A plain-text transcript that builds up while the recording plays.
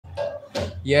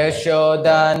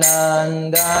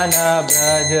यशोदानंदन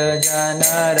व्रज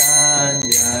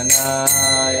जनरंजन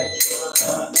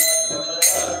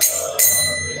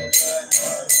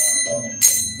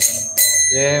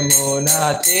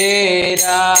यमुना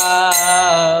तीरा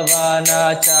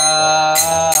वनचारी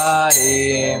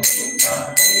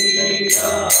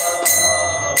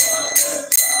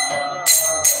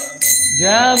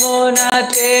यमुना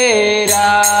तीरा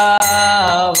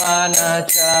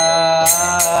वनचारी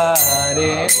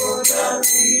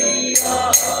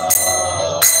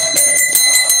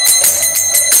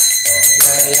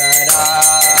जय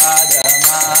राधा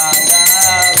माधव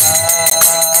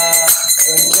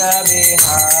कुंज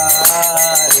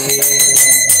बिहारी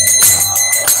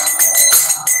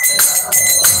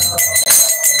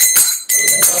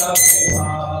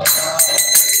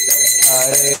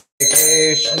हरे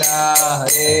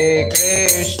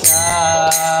कृष्णा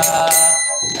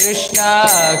कृष्णा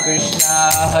कृष्णा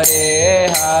हरे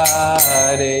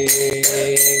हरे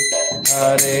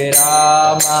हरे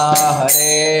राम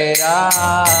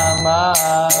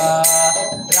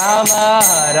राम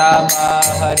राम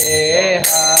हरे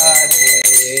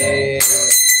हरे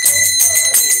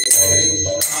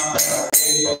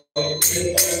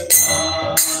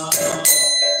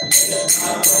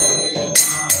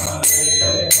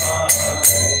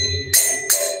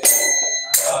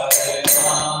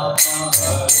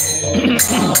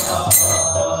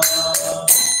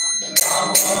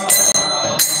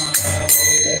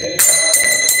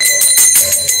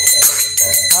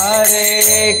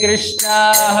हरे कृष्णा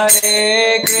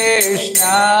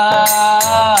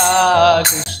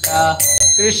कृष्णा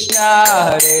कृष्णा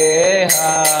हरे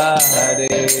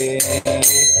हरे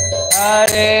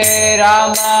हरे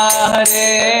राम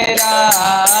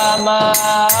राम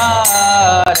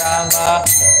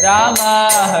राम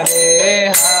हरे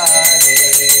हरे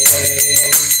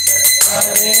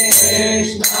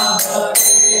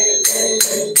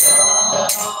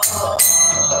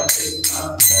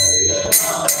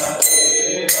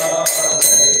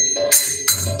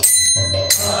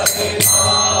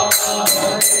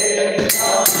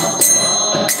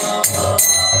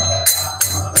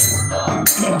हरे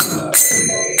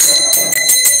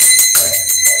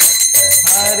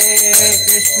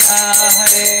कृष्णा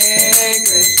हरे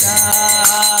Krishna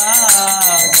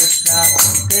Krishna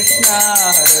Krishna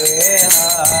Hare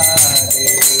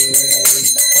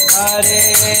Hare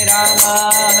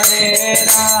Hare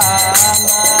Ram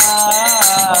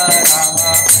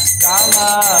Ram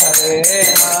Hare Hare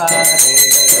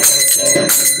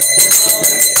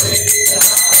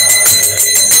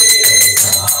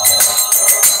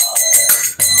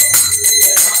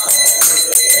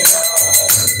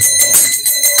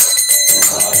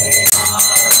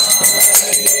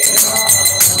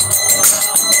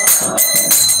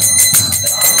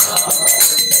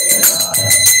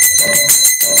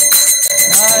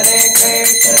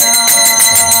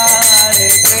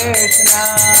Hare Krishna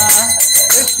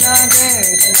Krishna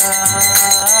Krishna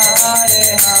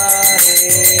Hare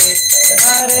Hare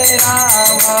Hare Ram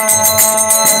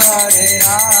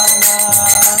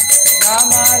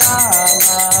Ram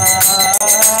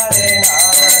Hare Hare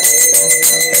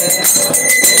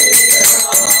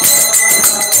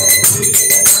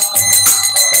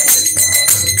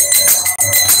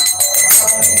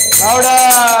Gowda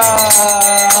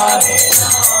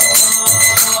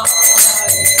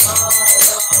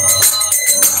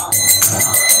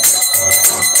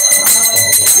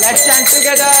Let's chant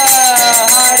together.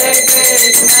 Hare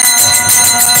Krishna,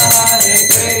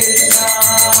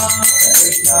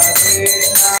 Krishna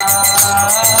Krishna,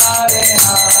 Hare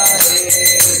Hare,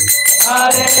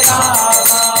 Hare Rama, Rama Rama, Hare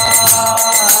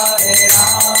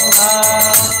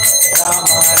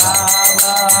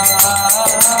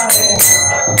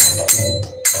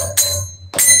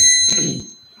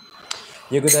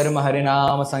युग धर्म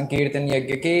हरिनाम संकीर्तन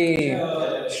यज्ञ की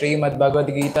श्रीमद् भगवद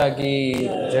गीता की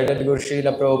जगत गुरु श्रील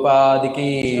प्रभुपाद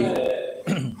की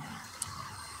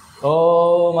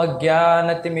ओम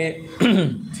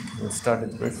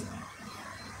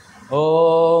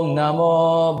ओम नमो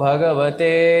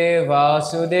भगवते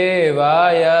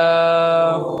वासुदेवाय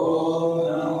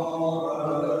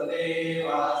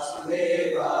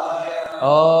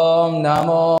ओम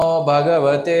नमो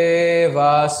भगवते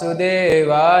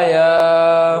वासुदेवाय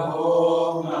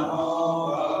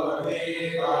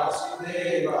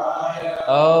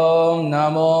ओम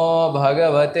नमो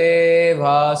भगवते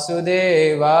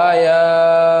वासुदेवाय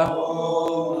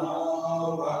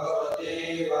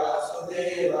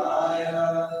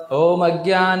ओम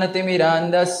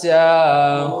अज्ञानतिमिरान्धस्य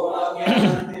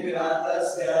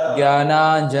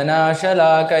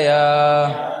ज्ञानाञ्जनशलाकया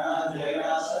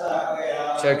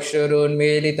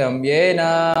चक्षुरुन्मीलितं येन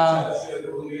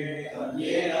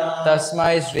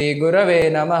तस्मै श्रीगुरवे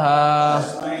नमः।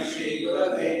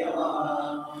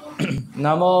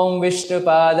 नमो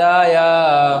विष्णुपादाय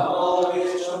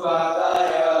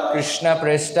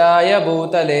कृष्णपृष्ठाय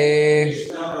भूतले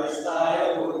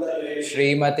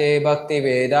श्रीमते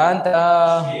भक्तिवेदान्त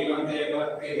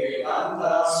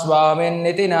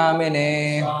स्वामिन्निति नामिने।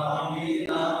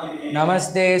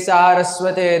 नमस्ते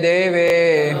सारस्वते देवे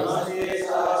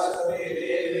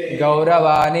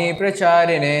गौरवाणी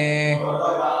प्रचारिणे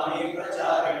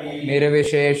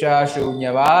निर्विशेष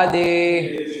शून्यवादी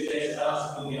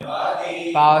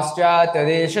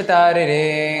पाश्चात्यदेशतारिणे।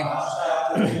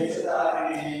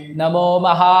 नमो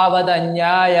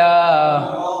महावदन्याय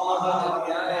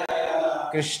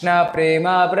कृष्ण प्रेम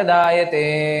प्रदायते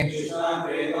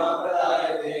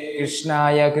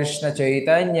कृष्णाय कृष्ण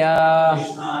चैतन्य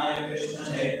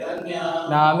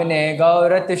नामिने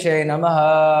गौरतिशे नमः।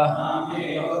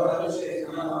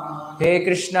 हे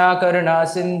कृष्णा करुणा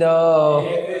सिंधो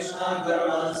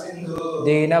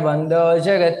दीनबंधो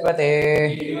जगत्पते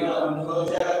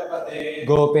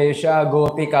गोपेश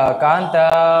गोपिका कांता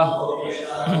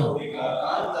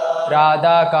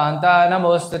राधा कांता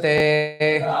नमोस्तुते।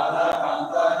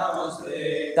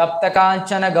 तप्त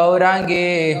कांचन गौरांगी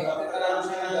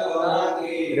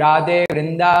राधे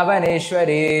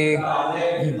वृंदावनेश्वरी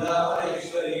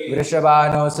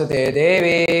वृषभानुसुते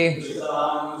देवी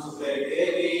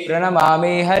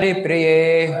प्रणमामि हरिप्रिये।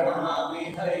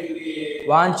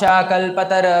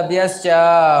 वाञ्छाकल्पतरुभ्यश्च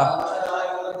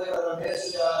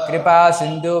कृपा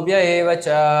सिन्धुभ्य एव च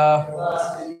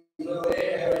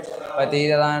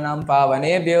पतितानां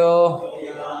पावनेभ्यो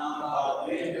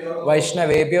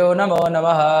वैष्णवेभ्यो नमो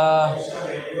नमः।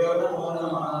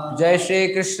 जय श्री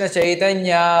कृष्ण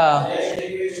चैतन्य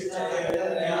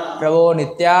प्रभो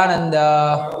नित्यानंद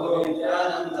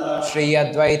श्री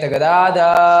अद्वैत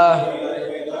गदाधर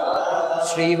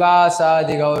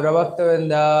श्रीवासादि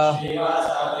गौरभक्तवृंद।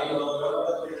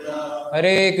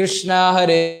 हरे कृष्णा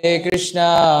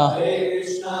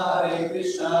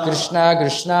कृष्णा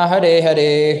कृष्णा हरे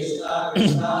हरे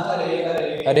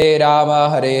हरे राम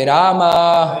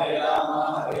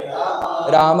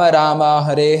राम राम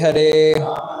हरे हरे।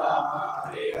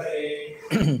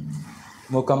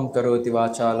 मुखं करोति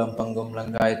वाचालं पंगुं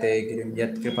लंघयते गिरिं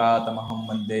यत्कृपातमहं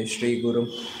वन्दे श्रीगुरुं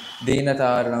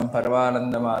दीनतारणं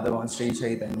परमानन्दमाधवं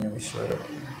श्रीचैतन्यमीश्वरम्।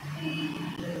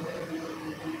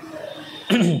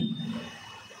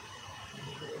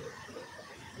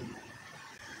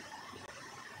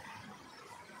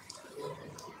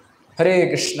 Hare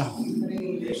Krishna.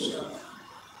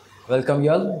 Welcome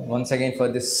you all once again for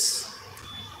this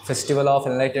Festival of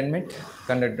Enlightenment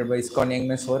conducted by ISKCON Young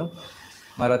Men's Forum,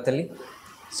 Marathahalli.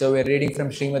 So we are reading from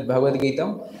Srimad Bhagavad Gita.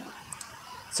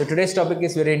 So today's topic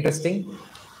is very interesting.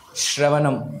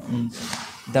 Shravanam,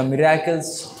 the miracles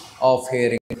of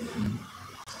hearing.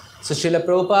 So Srila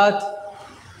Prabhupada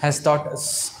has taught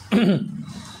us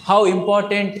how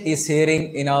important is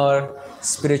hearing in our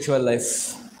spiritual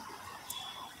life.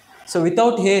 So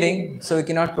without hearing, so we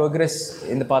cannot progress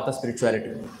in the path of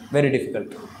spirituality. Very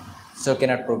difficult. So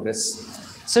cannot progress.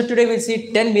 So today we'll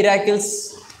see 10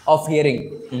 miracles of hearing.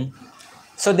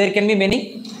 So there can be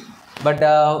many, but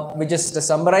we just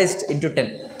summarized into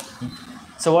 10.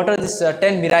 So what are these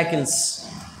 10 miracles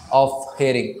of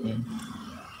hearing?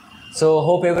 So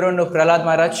hope everyone knows Prahlad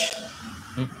Maharaj.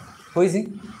 Who is he?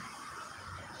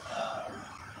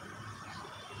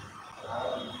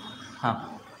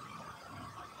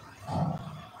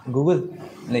 Google?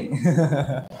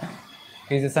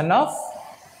 He is the son of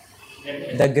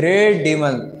the great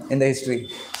demon in the history,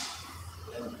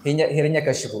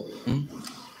 Hiranyakashipu.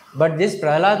 But this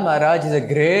Prahlad Maharaj is a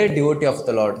great devotee of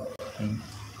the Lord.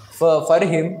 For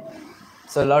him,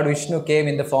 so Lord Vishnu came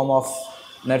in the form of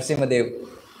Narsimhadev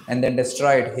and then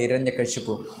destroyed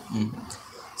Hiranyakashipu.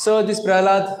 So this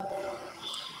Prahlad,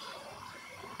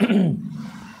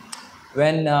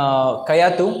 when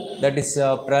Kayatu, that is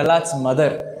Prahlad's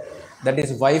mother, that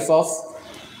is wife of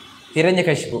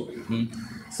Hiranyakashipu.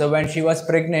 So when she was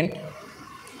pregnant,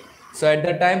 so at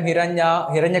that time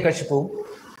Hiranyakashipu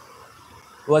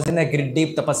was in a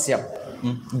deep tapasya,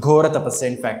 ghora tapasya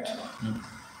in fact.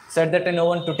 So at that time no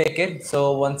one to take care.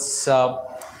 So once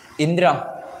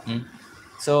Indra,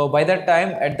 so by that time,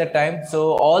 at that time,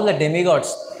 so all the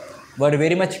demigods were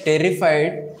very much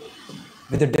terrified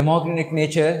with the demonic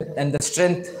nature and the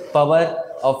strength, power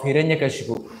of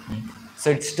Hiranyakashipu. So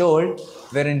it's told,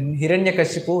 wherein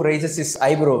Hiranyakashipu raises his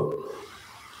eyebrow,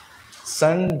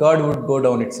 sun god would go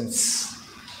down, it seems.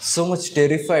 So much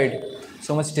terrifying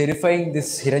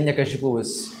this Hiranyakashipu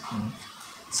was.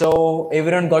 So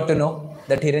everyone got to know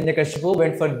that Hiranyakashipu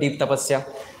went for deep tapasya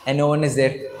and no one is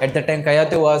there. At that time,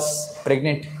 Kayatu was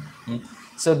pregnant.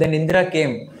 So then Indra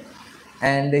came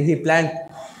and he planned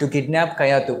to kidnap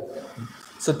Kayatu.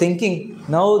 So thinking,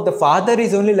 now the father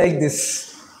is only like this,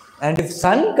 and if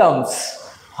son comes,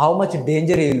 how much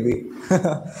danger he will be.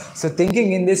 So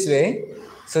thinking in this way,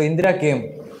 so Indra came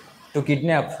to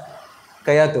kidnap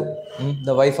Kayatu,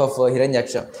 the wife of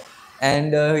Hiranyaksha, and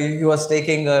he was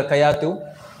taking Kayatu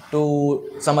to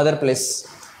some other place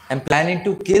and planning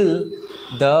to kill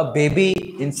the baby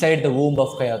inside the womb of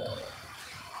Kayatu,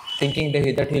 thinking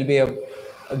that he'll be a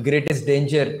greatest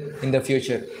danger in the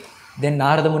future. Then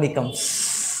Narada Muni comes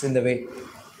in the way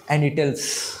and he tells,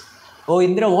 "Oh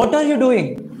Indra, what are you doing?"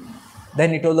 Then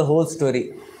he told the whole story.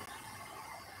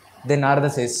 Then Narada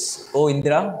says, "Oh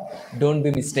Indra, don't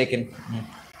be mistaken.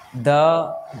 The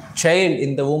child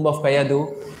in the womb of Kayadu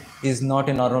is not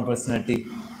a normal personality.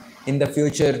 In the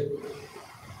future,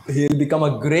 he will become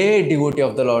a great devotee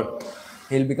of the Lord.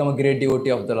 He will become a great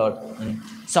devotee of the Lord."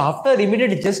 So after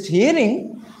immediately just hearing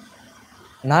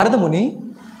Narada Muni,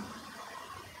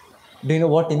 do you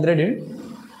know what Indra did?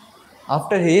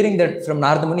 After hearing that from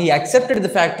Narada Muni, he accepted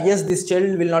the fact, yes, this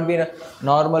child will not be a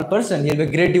normal person, he will be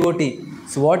a great devotee.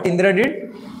 So what Indra did?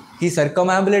 He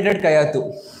circumambulated Kayatu.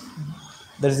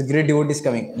 There is great devotees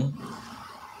coming.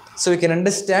 So we can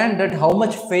understand that how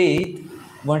much faith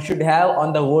one should have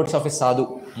on the words of a sadhu.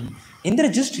 Indra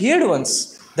just heard once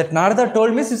that Narada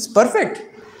told me it's perfect.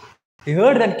 He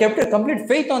heard and kept a complete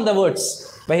faith on the words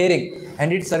by hearing,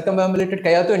 and it circumambulated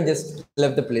Kayatu and just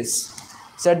left the place.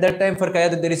 So at that time for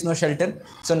Kayatu there is no shelter.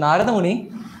 So Narada Muni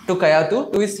took Kayatu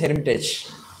to his hermitage.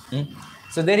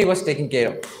 So there he was taken care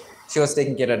of. She was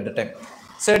taken care at the time.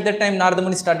 So at that time Narada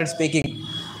Muni started speaking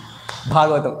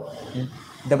Bhagavatam,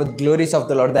 the glories of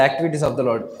the Lord, the activities of the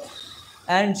Lord.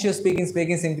 And she was speaking.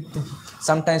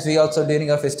 Sometimes we also during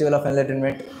our festival of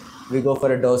enlightenment, we go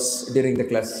for a dose during the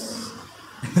class.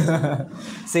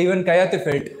 So even Kayatu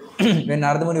felt, when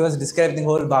Narada Muni was describing the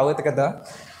whole Bhagavata Katha,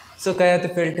 so Kayatu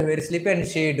felt very sleepy and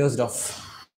she dozed off.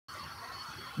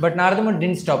 But Narada Muni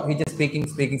didn't stop, he just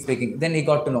speaking. Then he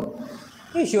got to know,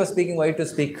 hey, she was speaking, why to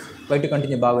speak, why to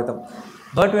continue Bhagavatam.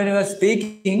 But when he was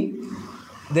speaking,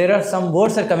 there are some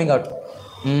words are coming out.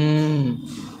 Do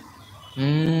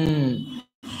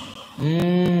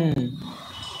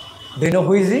you know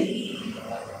who is he?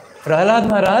 Prahlad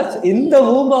Maharaj, in the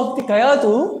womb of the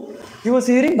Kayatu, he was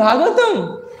hearing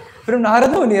Bhagavatam from Narada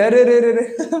Muni.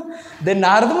 Then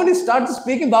Narada Muni started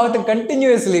speaking Bhagavatam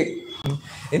continuously.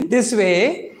 In this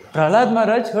way, Prahlad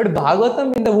Maharaj heard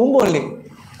Bhagavatam in the womb only,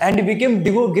 and he became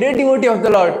great devotee of the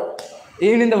Lord,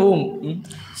 even in the womb.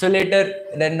 So later,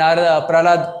 then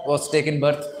Prahlad was taken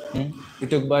birth. He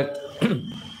took birth,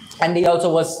 and he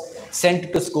also was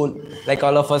sent to school like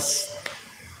all of us,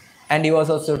 and he was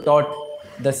also taught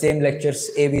the same lectures,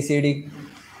 ABCD,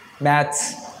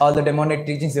 maths, all the demonic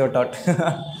teachings they were taught.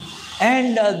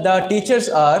 And the teachers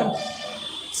are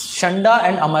Shanda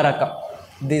and Amaraka.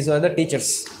 These were the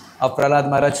teachers of Prahlad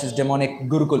Maharaj's demonic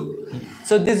Gurukul.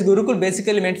 So this Gurukul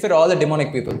basically meant for all the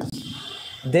demonic people.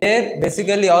 There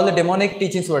basically all the demonic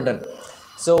teachings were done.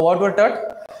 So what were taught?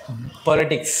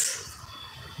 Politics,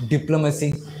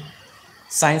 diplomacy,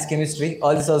 science, chemistry,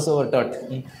 all this also were taught.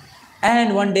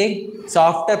 And one day, so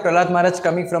after Prahlad Maharaj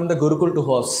coming from the Gurukul to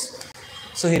house,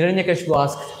 so Hiranyakashipu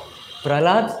asked,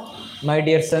 Prahlad, my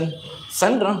dear son,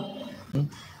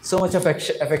 so much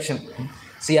affection.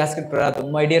 So he asked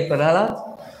Prahlad, my dear Prahlad,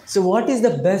 so what is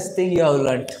the best thing you have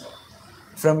learnt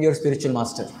from your spiritual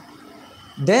master?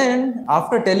 Then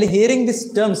after hearing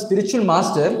this term spiritual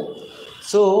master,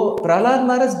 so Prahlad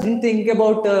Maharaj didn't think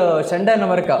about Shanda and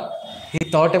Amaraka.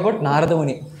 He thought about Narada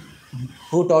Muni,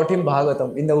 who taught him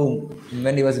Bhagavatam in the womb,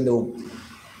 when he was in the womb.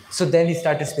 So then he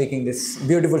started speaking this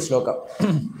beautiful shloka.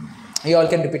 You all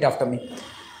can repeat after me.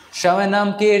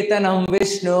 Shravanam Kirtanam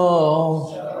Vishnu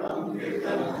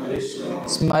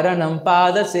Smaranam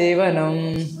Pada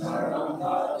Sevanam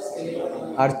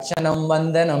Archanam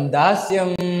Vandanam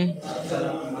Dasyam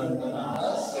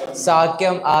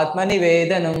Sakyam Atmani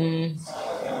Vedanam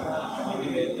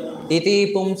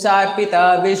Iti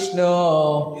Pumsarpita Vishnu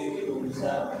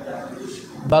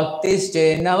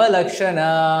Bhaktische Navalakshana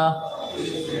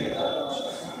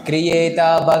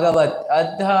Kriyeta Bhagavat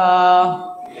Adha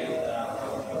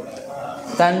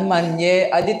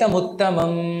Tanmanye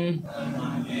Aditamuttamam.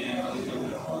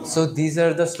 So these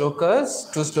are the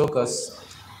slokas, 2 slokas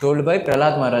told by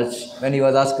Prahlad Maharaj when he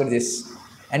was asked this.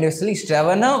 And he was saying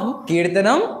Shravanam,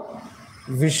 Kirtanam,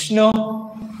 Vishnu.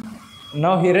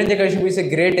 Now Hiranyakashipu is a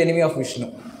great enemy of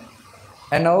Vishnu.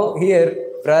 And now here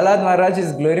Prahlad Maharaj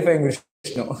is glorifying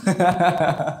Vishnu.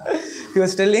 He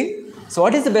was telling, So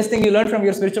what is the best thing you learned from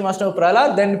your spiritual master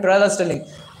Prahlad? Then Prahlad is telling.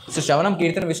 So Shravanam,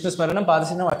 Kirtanam, Vishnu Smaranam,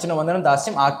 Padasinam, Archanam, Vandanam,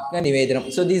 Dasyam, Ajna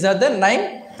Nivedanam. So these are the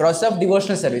 9 process of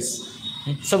devotional service.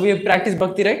 So we have practiced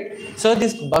bhakti, right? So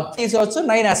this bhakti is also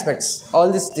 9 aspects, all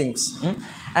these things.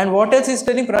 And what else is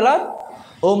telling Prahlad?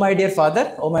 Oh my dear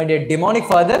father, oh my dear demonic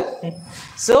father.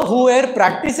 So whoever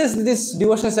practices this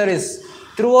devotional service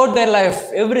throughout their life,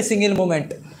 every single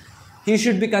moment, he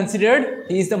should be considered,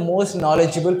 he is the most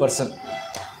knowledgeable person.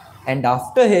 And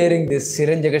after hearing this,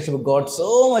 Hiranyakshipu got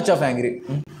so much of angry.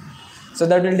 So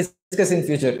that we'll discuss in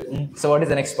future. So what is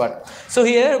the next part? So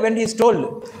here when he is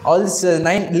told all these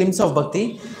 9 limbs of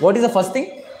bhakti, what is the first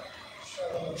thing?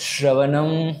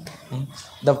 Shravanam.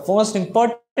 The most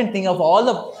important thing of all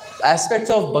the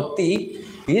aspects of bhakti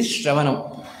is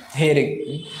Shravanam,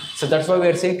 hearing. So that's why we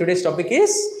are saying today's topic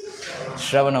is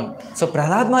Shravanam. So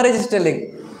Prahlad Maharaj is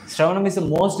telling Shravanam is the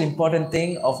most important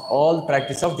thing of all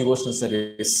practice of devotional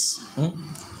service.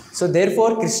 So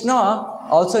therefore Krishna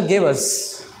also gave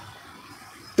us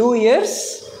 2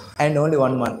 years and only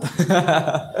 1 month.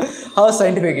 How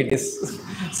scientific it is.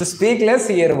 So speak less,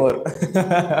 hear more.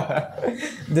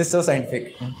 This is so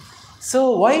scientific.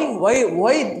 So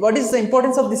what is the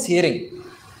importance of this hearing?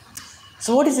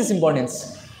 So what is this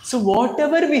importance? So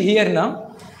whatever we hear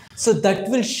now, so that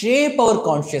will shape our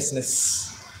consciousness.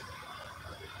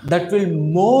 That will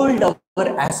mold our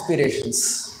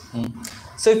aspirations.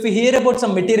 So if we hear about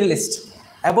some materialist,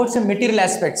 about some material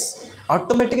aspects,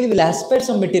 automatically we'll aspire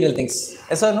some material things.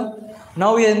 Yes or no?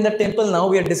 Now we are in the temple, now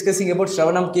we are discussing about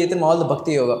Shravanam, Kirtanam, all the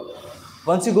Bhakti Yoga.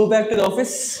 Once you go back to the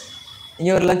office, in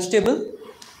your lunch table,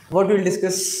 what we will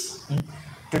discuss?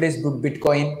 Today's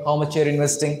Bitcoin, how much you're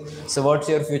investing, so what's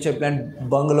your future plan,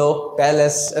 bungalow,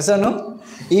 palace, yes or no?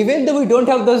 Even though we don't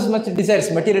have those much desires,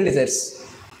 material desires,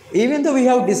 even though we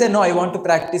have desire, no, I want to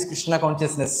practice Krishna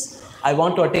consciousness, I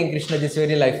want to attain Krishna this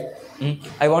very life,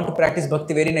 I want to practice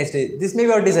bhakti very nicely. This may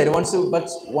be our desire. But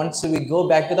once we go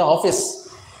back to the office,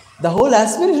 the whole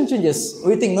aspiration changes.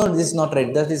 We think, no, this is not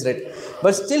right, that is right.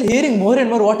 But still hearing more and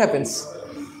more, what happens?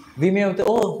 We may have to,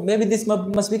 oh, maybe this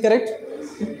must be correct.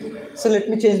 So let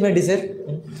me change my desire.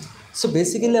 So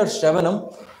basically our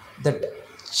Shravanam that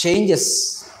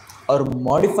changes or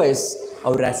modifies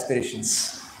our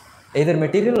aspirations, either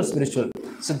material or spiritual.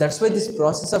 So that's why this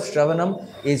process of Shravanam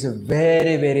is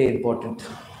very, very important.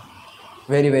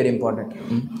 Very, very important.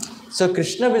 So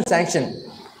Krishna will sanction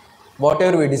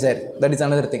whatever we desire. That is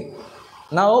another thing.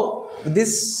 Now,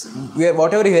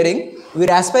 whatever you are hearing, we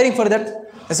are aspiring for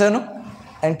that. Yes or no?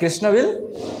 And Krishna will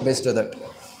bestow that.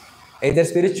 Either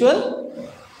spiritual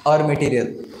or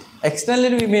material.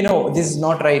 Externally, we may know this is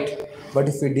not right. But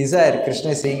if we desire,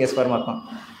 Krishna is saying as Paramatma,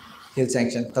 he will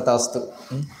sanction. Tatastu.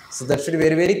 So that should be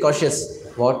very, very cautious.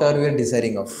 What are we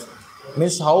desiring of?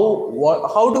 Means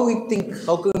how do we think,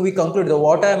 how can we conclude that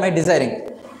what am I desiring?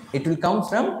 It will come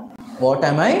from what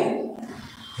am I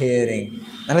hearing.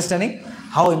 Understanding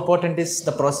how important is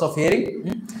the process of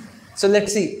hearing? So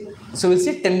let's see. So we'll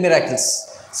see 10 miracles.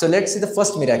 So let's see the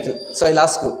first miracle. So I'll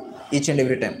ask you each and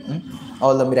every time.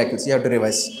 All the miracles you have to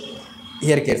revise.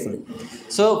 Hear carefully.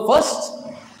 So first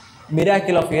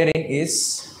miracle of hearing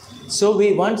is, so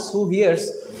once who hears,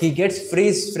 he gets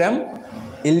free from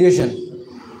illusion,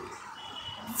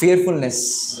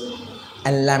 fearfulness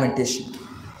and lamentation.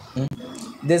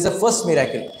 There's a first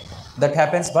miracle that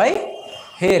happens by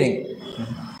hearing.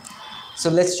 So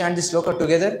let's chant this sloka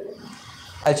together.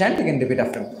 I'll chant, you can repeat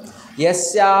after me.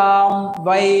 Yasyam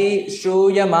vai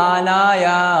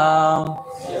shuyamanayam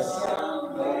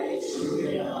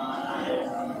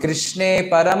Krishne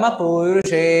parama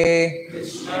purushe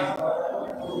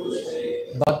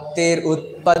bhaktir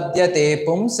utpadyate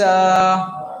pumsa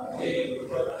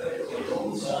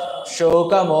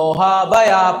Shoka moha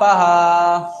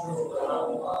bhayapaha.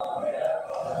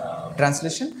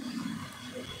 Translation.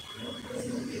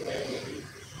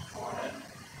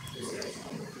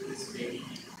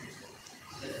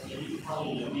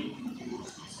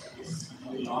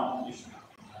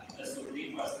 The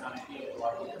Supreme Personality of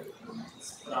Godhead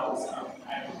sprouts up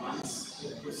at once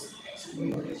with this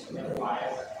extinguishing the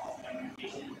fire of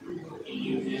lamentation,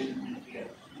 illusion, and fear.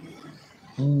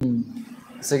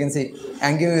 So you can see,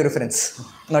 I'm giving you reference,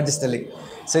 not just telling.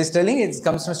 So he's telling it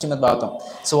comes from Srimad Bhagavatam.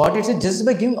 So what it says, just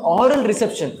by giving oral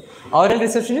reception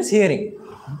is hearing.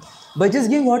 By just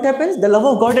giving, what happens? The love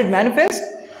of God it manifests,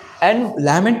 and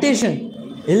lamentation,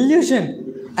 illusion,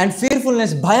 and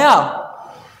fearfulness, bhaya,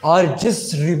 are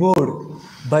just removed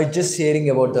by just hearing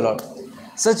about the Lord.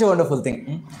 Such a wonderful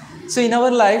thing. So in our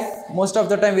life, most of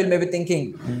the time we'll maybe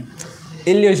thinking,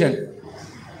 illusion.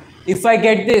 If I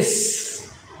get this,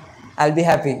 I'll be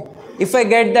happy. If I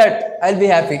get that, I'll be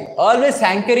happy. Always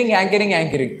hankering,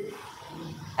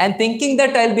 and thinking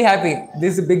that I'll be happy.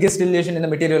 This is the biggest illusion in the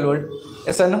material world.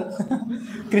 Yes or no?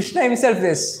 Krishna himself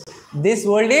says, this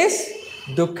world is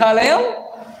dukkhalayam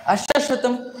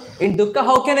ashashvatam. In dukkha,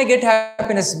 how can I get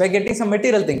happiness? By getting some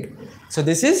material thing. So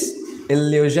this is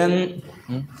illusion.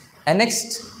 And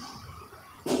next,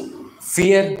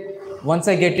 fear. Once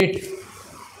I get it,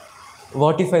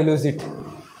 what if I lose it?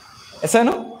 Yes or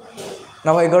no?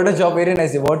 Now I got a job very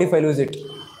nicely. What if I lose it?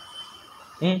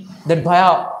 That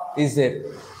bhaya is there.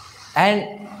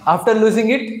 And after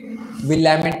losing it, we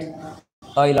lament.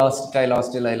 Oh, I lost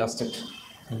it.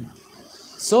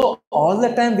 So all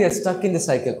the time we are stuck in the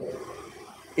cycle.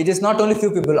 It is not only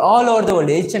few people, all over the world,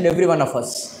 each and every one of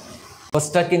us was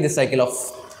stuck in the cycle of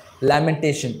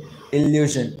lamentation,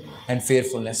 illusion, and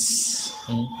fearfulness.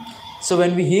 So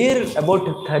when we hear about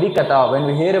Harikatha, when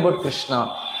we hear about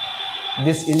Krishna,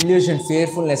 this illusion,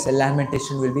 fearfulness, and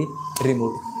lamentation will be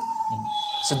removed.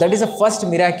 So that is the first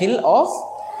miracle of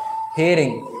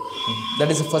hearing. That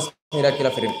is the first miracle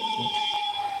of hearing.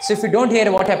 So if we don't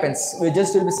hear, what happens? We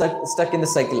just will be stuck in the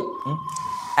cycle.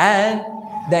 And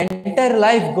the entire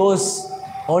life goes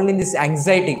only in this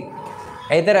anxiety.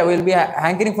 Either I will be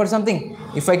hankering for something.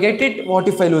 If I get it, what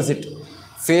if I lose it?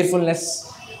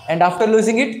 Fearfulness. And after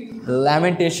losing it,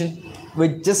 lamentation.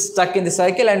 We're just stuck in the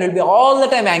cycle and will be all the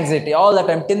time anxiety, all the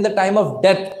time, till the time of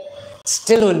death.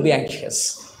 Still will be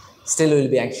anxious.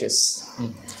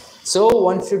 So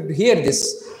one should hear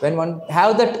this. When one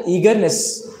have that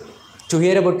eagerness to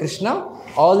hear about Krishna,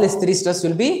 all these three stress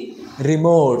will be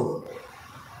removed,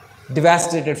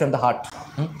 devastated from the heart.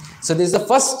 So this is the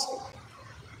first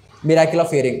miracle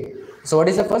of hearing. So what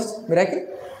is the first miracle?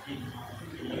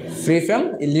 Free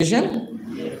from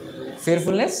illusion,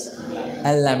 fearfulness,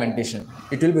 and lamentation.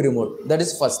 It will be removed. That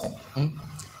is first thing.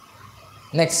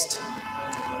 Next,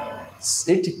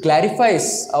 it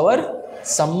clarifies our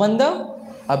sambandha,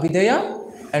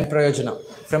 abhidaya, and prayojana.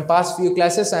 From past few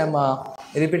classes, I am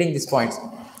repeating these points.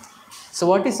 So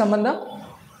what is sambandha?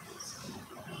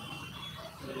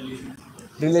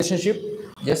 Relationship.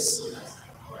 Yes.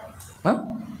 Huh?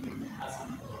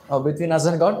 Oh, between us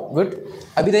and God. Good.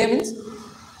 Abhidaya means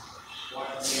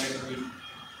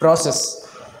process.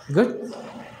 Good.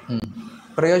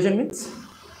 Prayojan means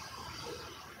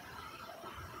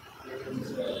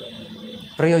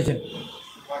prayojan.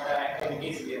 What are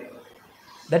activities here?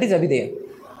 That is abhidaya.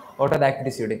 What are the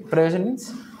activities you are doing? Prayojan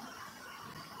means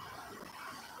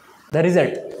the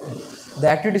result. The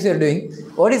activities you are doing.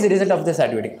 What is the result of this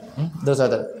activity? These are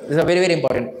very, very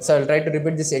important. So I will try to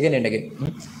repeat this again and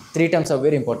again. 3 terms are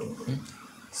very important.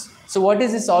 So what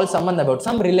is this all sambandha about?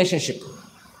 Some relationship.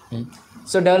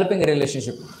 So developing a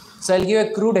relationship. So I'll give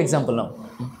a crude example now.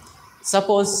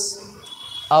 Suppose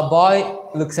a boy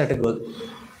looks at a girl.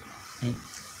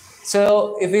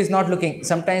 So if he is not looking,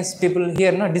 sometimes people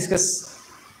here discuss.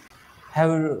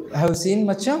 Have seen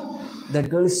Macha? That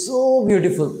girl is so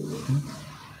beautiful.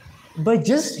 By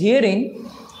just hearing,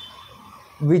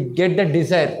 we get the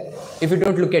desire if we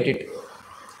don't look at it.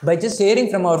 By just hearing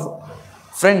from our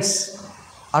friends,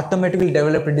 automatically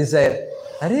develop a desire.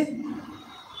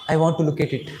 I want to look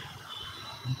at it.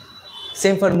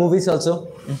 Same for movies also.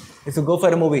 If you go for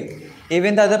a movie,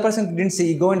 even the other person didn't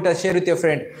see, go and share with your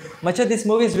friend. Macha, this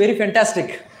movie is very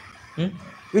fantastic.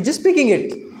 We're just speaking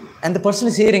it, and the person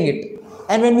is hearing it.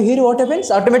 And when we hear, what happens?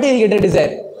 Automatically you get a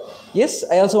desire. Yes,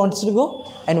 I also want to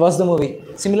go and watch the movie.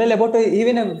 Similarly, about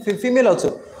even a female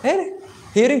also. Hey,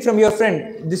 hearing from your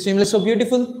friend, this female is so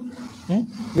beautiful.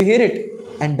 We hear it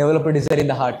and develop a desire in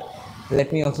the heart.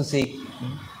 Let me also see.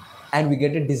 And we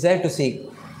get a desire to see.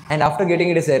 And after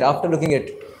getting a desire, after looking at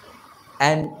it,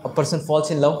 and a person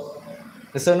falls in love.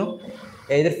 Yes or no?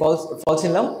 Either falls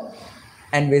in love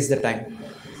and wastes the time.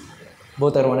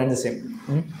 Both are one and the same.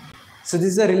 So this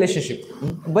is a relationship.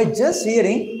 By just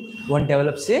hearing, one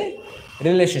develops a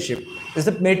relationship. This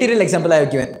is the material example I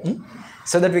have given.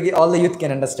 So that all the youth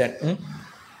can understand.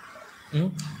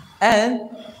 And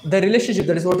the relationship,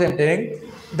 that is what I am telling.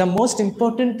 The most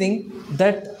important thing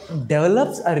that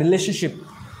develops a relationship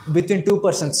between two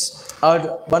persons or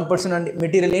one person and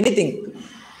material anything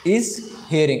is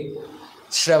hearing.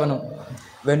 Shravanam.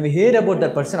 When we hear about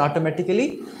that person,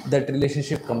 automatically that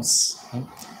relationship comes.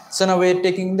 So now we are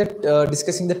taking that,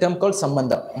 discussing the term called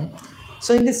sambandha.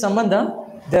 So in this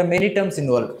sambandha, there are many terms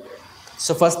involved.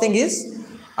 So first thing is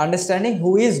understanding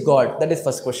who is God. That is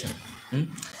first question.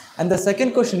 And the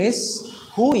second question is,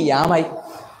 who am I?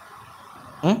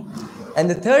 And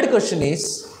the third question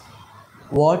is,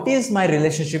 what is my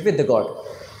relationship with the God?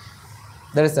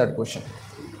 That is the third question.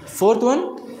 Fourth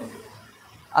one,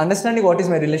 understanding what is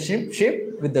my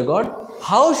relationship with the God.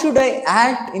 how should I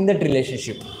act in that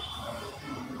relationship?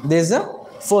 There is a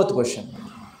fourth question.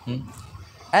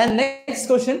 And next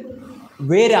question,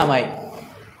 where am I?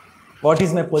 What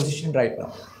is my position right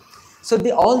now? So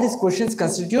all these questions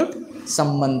constitute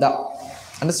sambandha.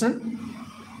 Understand?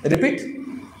 Repeat.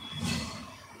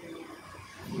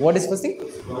 What is first thing?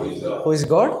 Who is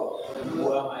God?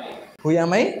 Who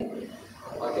am I?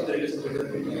 What is the relationship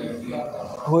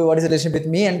with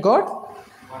me and God?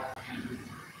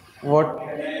 What?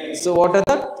 So what are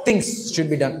the things should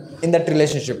be done in that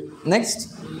relationship?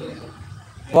 Next,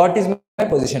 what is my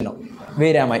position now?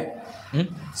 Where am I?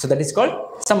 So that is called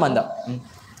sambandha.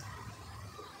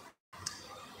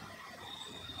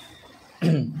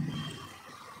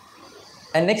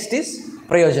 And next is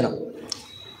prayojana.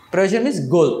 Prayojana is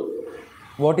goal.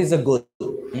 What is the goal?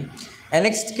 And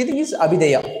next thing is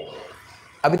abhidaya.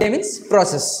 Abhidaya means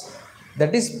process.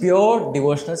 That is pure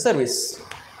devotional service.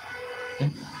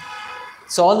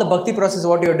 So all the bhakti process,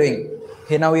 what you are doing.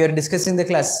 Here now we are discussing the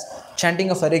class,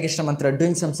 chanting of Hare Krishna mantra,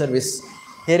 doing some service,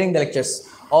 hearing the lectures.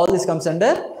 All this comes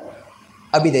under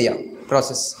abhidaya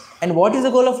process. And what is the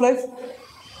goal of life?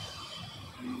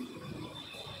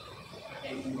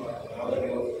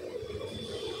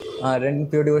 Rendering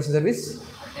pure devotional service.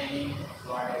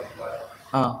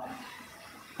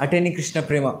 Attaining Krishna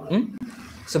prema.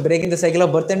 So breaking the cycle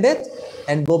of birth and death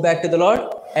and go back to the Lord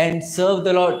and serve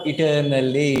the Lord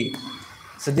eternally.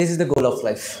 So this is the goal of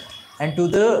life. And to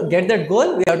get that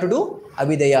goal, we have to do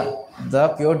abhidaya, the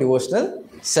pure devotional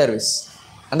service.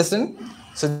 Understand?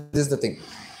 So this is the thing.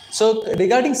 So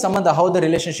regarding sambandha, how the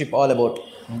relationship all about.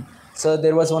 So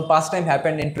there was one pastime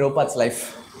happened in Prabhupada's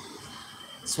life.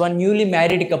 So one newly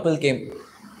married couple came.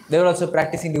 They were also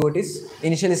practicing devotees.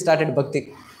 Initially started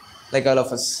bhakti, like all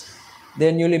of us.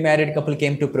 Their newly married couple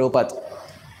came to Prabhupada.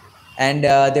 And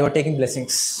they were taking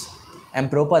blessings.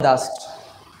 And Prabhupada asked,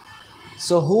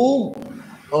 so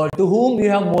to whom you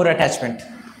have more attachment?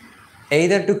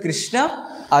 Either to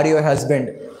Krishna or your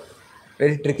husband?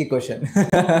 Very tricky question.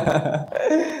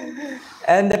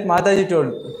 And that Mataji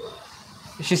told,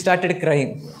 she started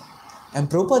crying. And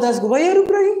Prabhupada asked, why are you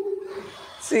crying?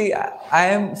 See, I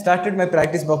am started my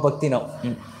practice of bhakti now,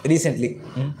 recently.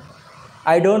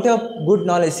 I don't have good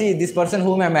knowledge. See, this person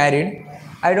whom I married,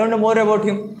 I don't know more about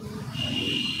him.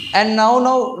 And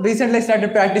now recently I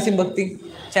started practicing bhakti,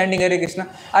 chanting Hare Krishna.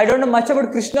 I don't know much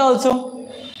about Krishna also.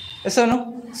 Yes or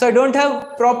no? So I don't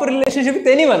have proper relationship with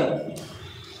anyone.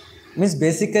 Means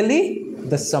basically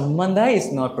the sambandha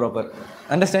is not proper.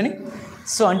 Understanding?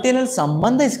 So until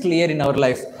sambandha is clear in our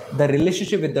life, the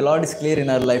relationship with the Lord is clear in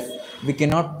our life, we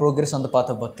cannot progress on the path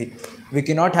of bhakti. We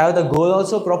cannot have the goal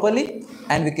also properly,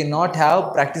 and we cannot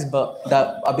have practice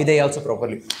the abhidaya also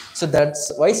properly. So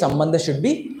that's why sambandha should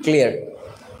be cleared.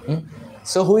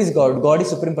 So who is God? God is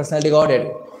Supreme Personality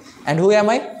Godhead. And who am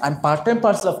I? I'm part and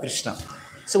parcel of Krishna.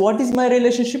 So what is my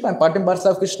relationship? I'm part and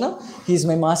parcel of Krishna. He is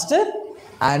my master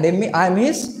and I'm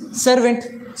his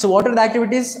servant. So what are the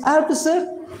activities I have to serve?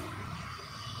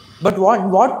 But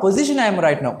what position I am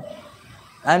right now?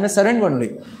 I am a servant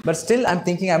only. But still I am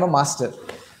thinking I am a master.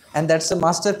 And that's a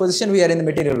master position we are in the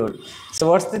material world. So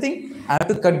what's the thing? I have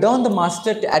to cut down the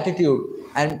master attitude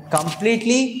and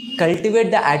completely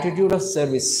cultivate the attitude of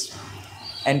service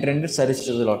and render service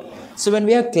to the Lord. So when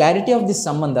we have clarity of this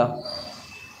sambandha,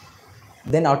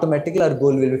 then automatically our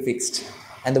goal will be fixed.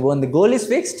 And when the goal is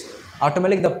fixed,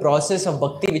 automatically the process of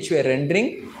bhakti which we are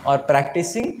rendering or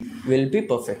practicing will be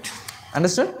perfect.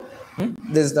 Understood?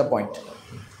 This is the point.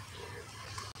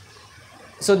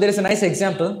 So there is a nice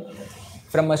example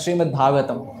from Srimad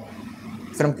Bhagavatam,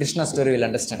 from Krishna story we'll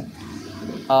understand.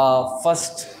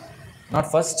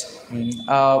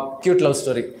 Cute love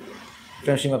story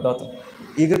from Srimad Bhagavatam.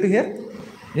 Eager to hear?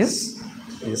 Yes?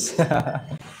 Yes.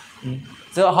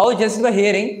 So how just by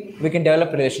hearing we can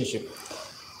develop relationship?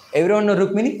 Everyone know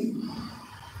Rukmini?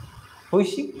 Who is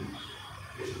she?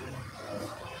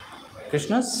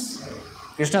 Krishna's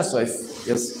wife.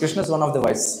 Yes, Krishna's one of the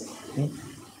wives.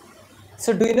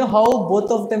 So do you know how both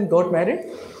of them got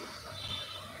married?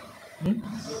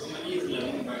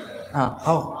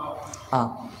 How?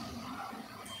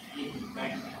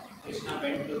 Krishna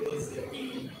went to his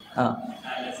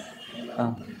palace.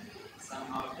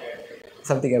 Somehow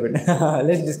something happened.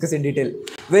 Let's discuss in detail.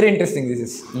 Very interesting this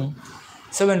is.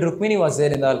 So when Rukmini was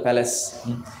there in the palace,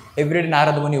 every day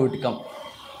Narada Muni would come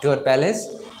to her palace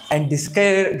and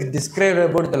describe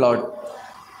about the Lord.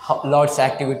 Lord's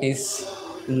activities,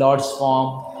 Lord's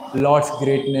form, Lord's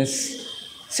greatness.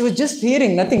 She was just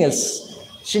hearing, nothing else.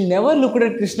 She never looked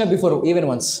at Krishna before, even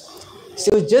once. She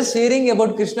was just hearing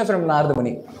about Krishna from Narada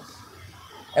Muni.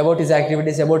 About his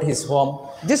activities, about his form.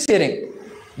 Just hearing.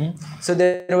 So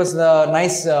there was a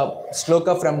nice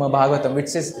sloka from Bhagavatam which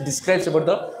says describes about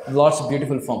the Lord's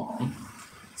beautiful form.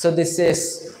 So this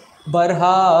says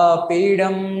Barha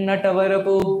Pedam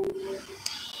Natavarapu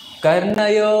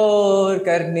Karnayor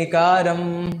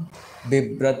Karnikaram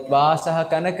Bibratvasaha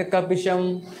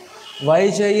Kanakakapisham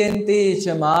Vaijayanti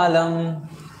Chamalam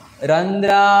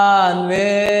Randran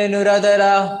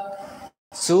Venuradara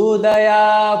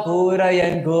Sudaya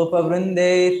Purayan Gopa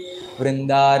Vrinde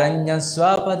Vrindaranya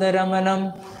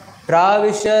Swapadaramanam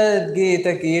Pravishad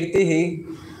Gita Kirtihi.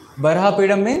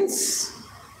 Barhapidam means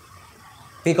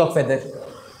peacock feather.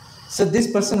 So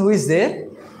this person who is there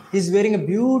is wearing a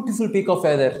beautiful peacock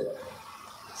feather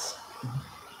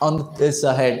on his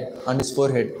head, on his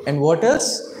forehead. And what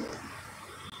else?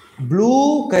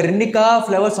 Blue karnika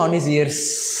flowers on his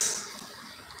ears.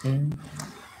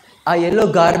 A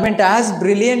yellow garment as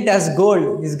brilliant as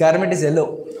gold. His garment is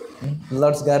yellow.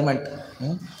 Lord's garment.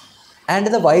 And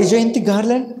the Vaijayanti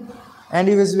garland. And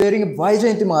he was wearing a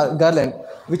Vaijayanti garland,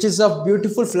 which is of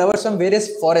beautiful flowers from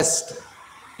various forests.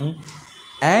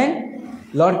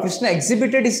 And Lord Krishna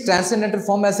exhibited his transcendental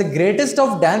form as the greatest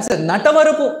of dancers.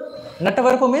 Natavarapu.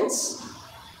 Natavarapu means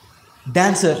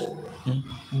dancer.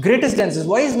 Greatest dancers.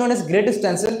 Why is known as greatest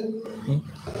dancer?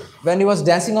 When he was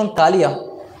dancing on Kaliya.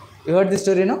 You heard this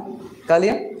story, no?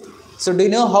 Kaliya. So do you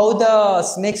know how the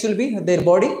snakes will be? Their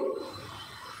body?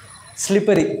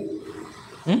 Slippery.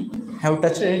 Have you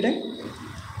touched it anytime?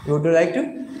 Would you like to?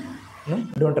 No?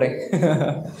 Don't try.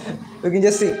 You can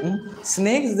just see.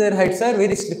 Snakes, their heads are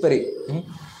very slippery.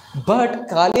 But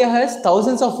Kaliya has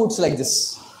thousands of foots like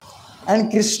this. And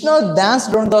Krishna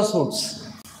danced on those foots.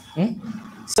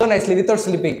 So nicely without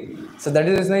slipping. So that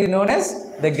is known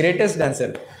as the greatest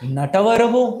dancer.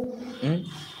 Natavaravu.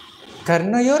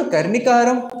 Karnayor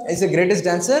Karnikaram is the greatest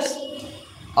dancer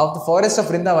of the forest of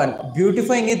Vrindavan,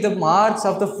 beautifying it the marks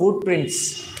of the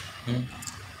footprints.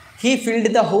 He filled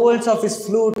the holes of his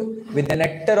flute with the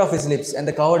nectar of his lips, and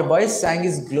the cowherd boys sang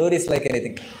his glories like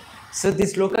anything. So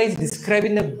this sloka is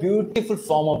describing the beautiful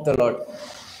form of the Lord.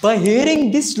 By hearing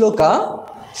this sloka,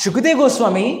 Shukadeva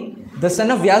Goswami, the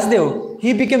son of Vyasdev,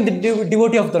 he became the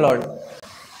devotee of the Lord.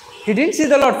 He didn't see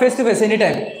the Lord face to face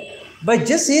anytime. By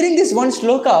just hearing this one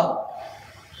sloka,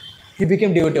 he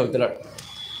became devotee of the Lord.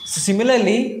 So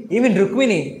similarly, even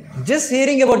Rukmini, just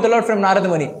hearing about the Lord from Narada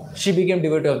Muni, she became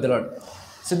devotee of the Lord.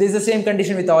 So this is the same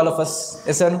condition with all of us.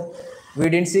 Yes or no? We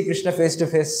didn't see Krishna face to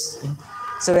face.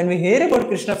 So when we hear about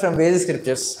Krishna from various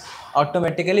scriptures,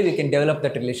 automatically we can develop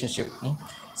that relationship.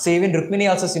 So even Rukmini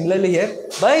also similarly here,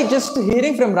 by just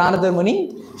hearing from Narada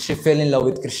Muni, she fell in love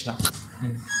with Krishna.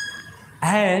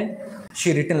 And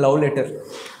she written love letter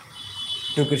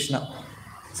to Krishna.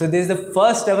 So this is the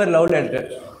first ever love letter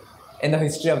in the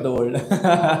history of the world.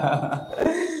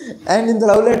 And in the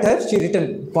love letter, she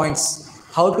written points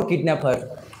how to kidnap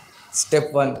her.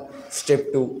 Step 1,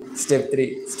 step 2, step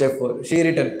 3, step 4. She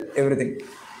written everything.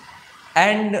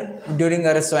 And during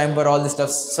her Swayamvar, all this stuff.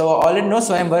 So already no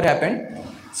Swayamvar happened.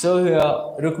 So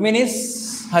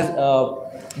Rukmini's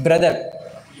brother,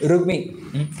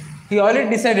 Rukmi, he already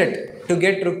decided to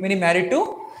get Rukmini married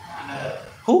to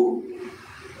who?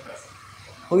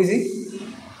 Who is he?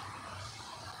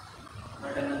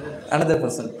 Another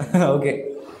person.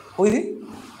 Okay. Who is he?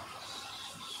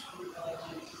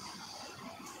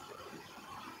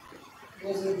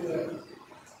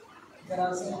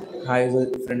 Hi, he's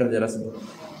a friend of Jarasandha.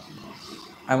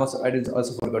 I did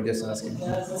also forgot just asking.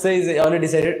 So he's already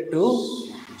decided to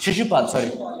Shishupal.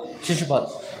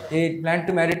 He planned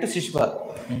to marry to Shishupal.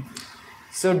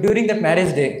 So during that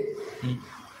marriage day,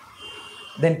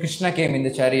 then Krishna came in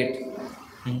the chariot.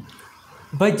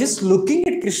 By just looking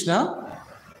at Krishna,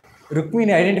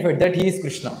 Rukmini identified that he is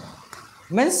Krishna.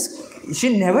 Means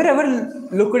she never ever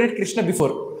looked at Krishna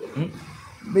before.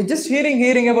 By just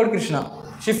hearing about Krishna,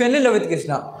 she fell in love with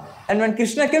Krishna. And when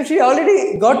Krishna came, she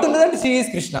already got to know that she is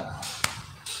Krishna.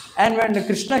 And when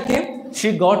Krishna came,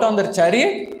 she got on the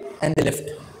chariot and they left.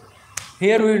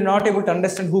 Here we are not able to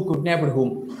understand who kidnapped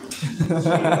whom.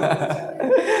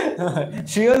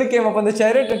 She only came upon the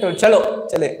chariot and told, Chalo,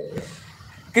 chale.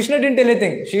 Krishna didn't tell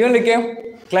anything. She only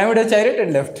came, climbed the chariot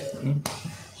and left.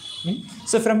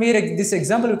 So from here, this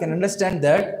example, we can understand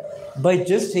that by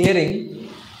just hearing,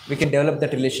 we can develop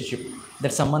that relationship.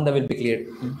 That sambandha will be cleared.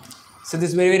 So this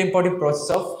is very, very important process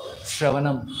of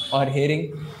Shravanam or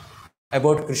hearing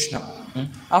about Krishna.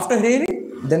 After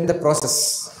hearing, then the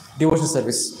process, devotional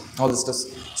service, all this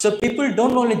stuff. So people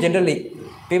don't only generally,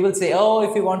 people say, oh,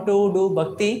 if you want to do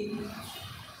bhakti,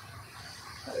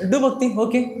 do bhakti.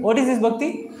 Okay, what is this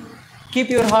bhakti? Keep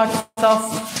your heart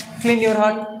soft, clean your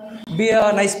heart, be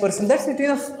a nice person. That's it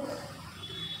enough.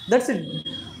 That's it.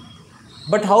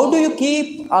 But how do you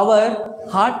keep our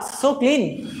heart so clean?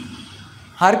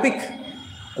 Harpic,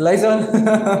 Lysol.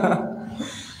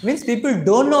 Means people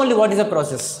don't know only what is the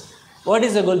process, what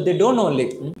is the goal, they don't know only.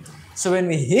 So when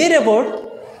we hear about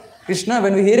Krishna,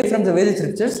 when we hear it from the Vedic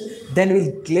scriptures, then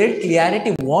we'll get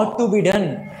clarity what to be done,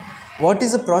 what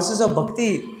is the process of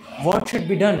bhakti, what should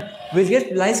be done. We'll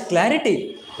get nice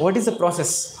clarity, what is the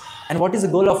process and what is the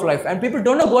goal of life. And people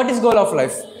don't know what is goal of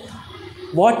life.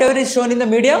 Whatever is shown in the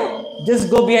media,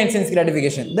 just go behind sense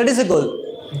gratification. That is the goal.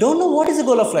 Don't know what is the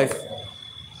goal of life.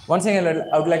 Once again,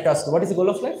 I would like to ask, what is the goal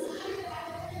of life?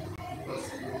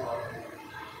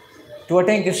 To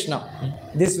attain Krishna,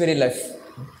 this very life.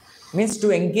 Means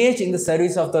to engage in the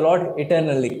service of the Lord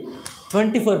eternally,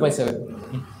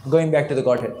 24/7, going back to the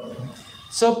Godhead.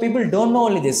 So people don't know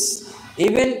only this.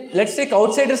 Even, let's take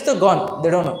outsiders to gone, they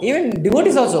don't know. Even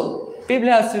devotees also, people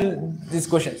have still these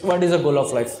questions, what is the goal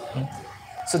of life?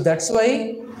 So that's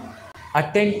why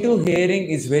attentive hearing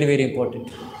is very, very important.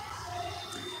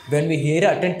 When we hear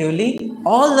attentively,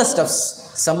 all the stuffs,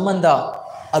 sambandha,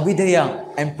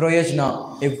 abhidhaya and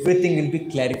prayojana, everything will be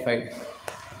clarified.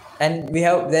 And we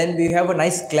have a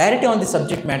nice clarity on the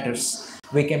subject matters.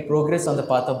 We can progress on the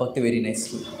path of bhakti very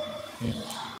nicely.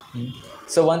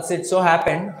 So once it so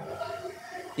happened,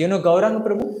 you know Gauranga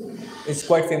Prabhu is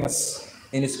quite famous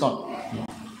in ISKCON.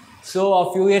 So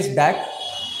a few years back,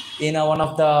 in one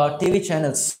of the TV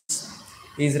channels,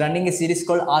 he is running a series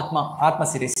called Atma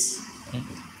series.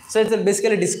 So it's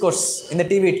basically a discourse. In the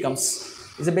TV it comes.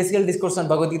 It's a basically discourse on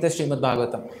Bhagavad Gita, Srimad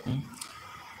Bhagavatam.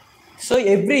 So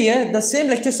every year the same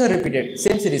lectures are repeated,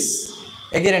 same series,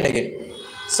 again and again.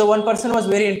 So one person was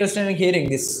very interested in hearing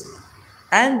this.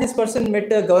 And this person met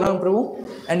Gauranga Prabhu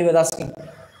and he was asking,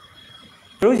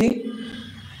 Prabhuji,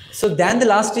 so than the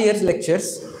last year's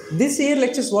lectures, this year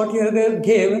lectures what you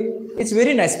gave, it's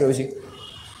very nice, Prabhuji.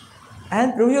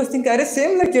 And Prabhuji was thinking,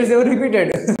 same lectures, they were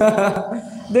repeated.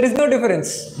 There is no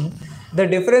difference. The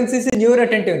difference is in your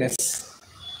attentiveness.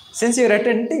 Since you are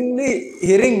attentively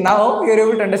hearing now, you are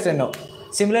able to understand now.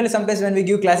 Similarly, sometimes when we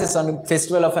give classes on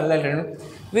Festival of Enlightenment,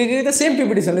 we give the same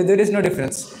PPTs only, there is no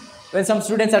difference. When some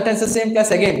students attend the same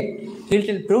class again, he'll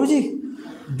tell, Prabhuji,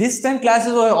 this time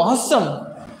classes were awesome.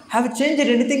 Have you changed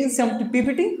anything in some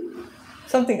PPT?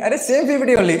 Something, same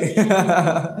PPT only.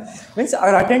 Means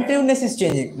our attentiveness is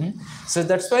changing. So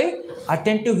that's why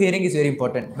attentive hearing is very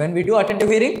important. When we do attentive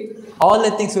hearing, all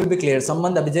the things will be clear.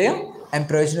 Sambandha, abhijaya and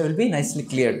prayojana will be nicely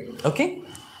cleared. Okay?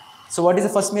 So what is the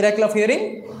first miracle of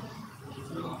hearing?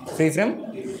 Free from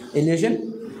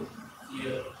illusion,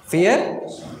 fear,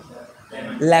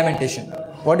 lamentation.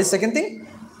 What is second thing?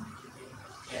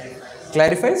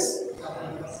 Clarifies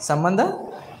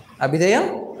sambandha, abhidhaya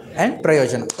and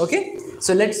prayojana. Okay?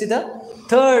 So let's see the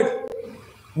third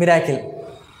miracle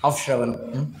of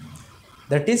Shravana.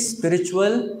 That is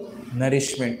spiritual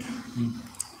nourishment.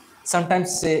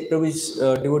 Sometimes say,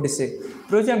 devotees say,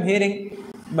 Prabhuji, I'm hearing,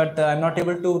 but I'm not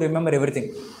able to remember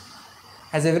everything.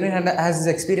 Has everyone has this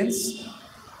experience?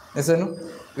 Yes or no?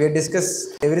 We discuss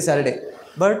every Saturday.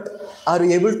 But are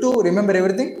we able to remember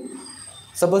everything?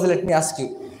 Suppose let me ask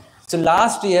you. So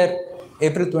last year,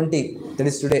 April 20, that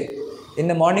is today, in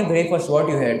the morning breakfast, what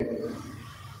you had?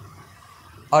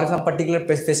 Or some particular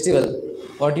festival,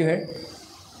 what you had?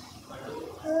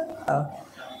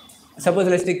 Suppose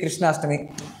let's take Krishna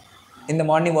Ashtami. In the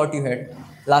morning, what you had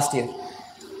last year?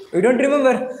 You don't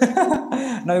remember.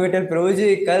 Now you tell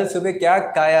Prabhuji, kal subah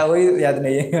kya kaya, wohi yaad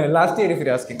nahi hai. Last year if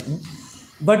you're asking.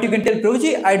 But you can tell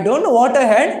Prabhuji, I don't know what I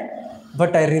had,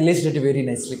 but I realized it very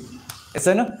nicely. Yes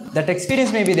or no? That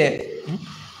experience may be there.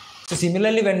 So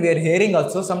similarly, when we are hearing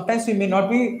also, sometimes we may not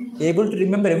be able to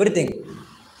remember everything.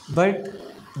 But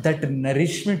that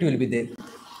nourishment will be there.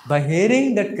 By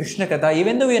hearing that Krishna Katha,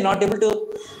 even though we are not able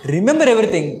to remember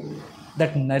everything,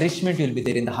 that nourishment will be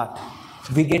there in the heart.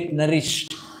 We get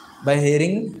nourished by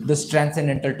hearing those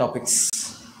transcendental topics.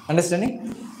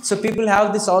 Understanding? So people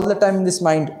have this all the time in this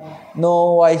mind.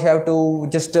 No, I have to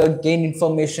just gain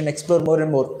information, explore more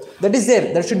and more. That is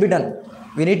there. That should be done.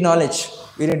 We need knowledge.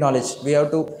 We need knowledge. We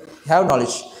have to have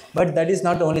knowledge. But that is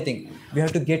not the only thing. We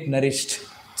have to get nourished.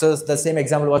 So the same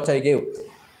example what I gave.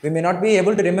 We may not be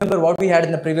able to remember what we had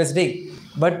in the previous day,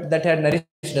 but that had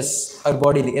nourished us, our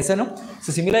bodily. Yes or no?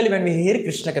 So similarly, when we hear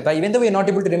Krishna Katha, even though we are not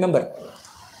able to remember,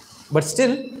 but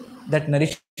still that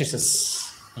nourishes us.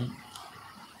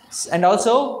 And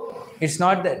also, it's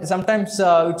not that sometimes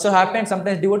it so happens,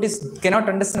 sometimes devotees cannot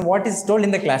understand what is told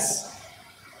in the class.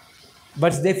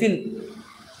 But they feel,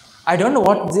 I don't know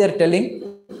what they are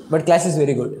telling, but class is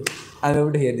very good. I'm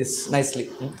able to hear this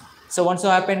nicely. So once so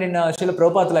happened in Srila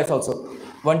Prabhupada's life also.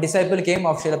 One disciple came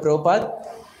of Srila Prabhupada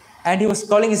and he was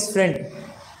calling his friend.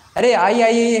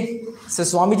 So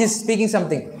Swamiji is speaking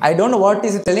something. I don't know what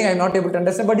he's telling. I'm not able to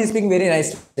understand, but he's speaking very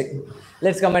nicely.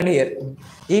 Let's come and hear.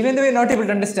 Even though we're not able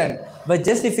to understand, but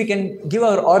just if we can give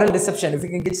our oral reception, if we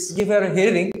can just give our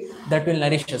hearing, that will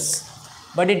nourish us.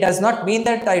 But it does not mean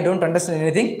that I don't understand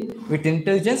anything. With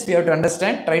intelligence, we have to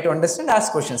understand, try to understand,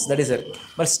 ask questions. That is it.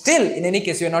 But still, in any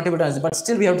case, we are not able to understand. But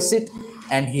still, we have to sit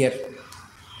and hear.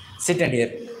 Sit and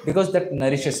hear. Because that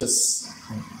nourishes us.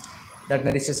 That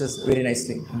nourishes us very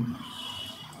nicely.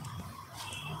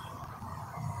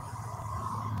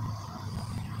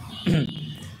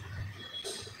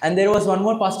 And there was one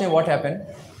more pastime. What happened?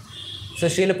 So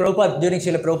Srila Prabhupada, during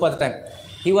Srila Prabhupada time,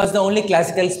 he was the only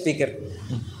classical speaker.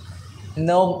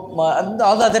 No,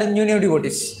 all the other new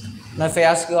devotees. Now if I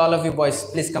ask you, all of you boys,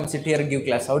 please come sit here and give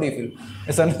class. How do you feel?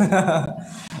 So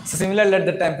similarly at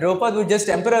that time, Prabhupada would just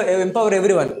empower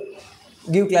everyone,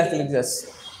 give class lectures.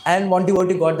 And one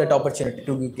devotee got that opportunity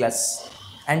to give class.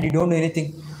 And you don't know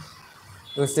anything.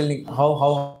 You was telling,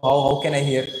 how can I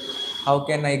hear? How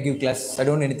can I give class? I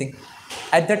don't know anything.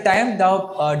 At that time,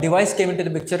 the device came into the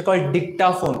picture called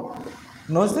dictaphone.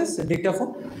 Knows this?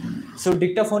 Dictaphone? So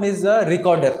dictaphone is a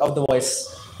recorder of the voice.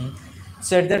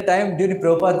 So at that time, during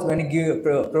Prabhupada, when he give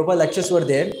Prabhupada lectures were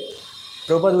there,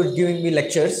 Prabhupada would giving me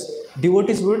lectures.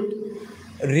 Devotees would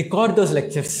record those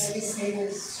lectures.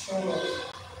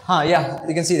 Yeah,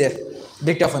 you can see there,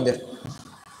 dictaphone there.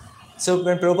 So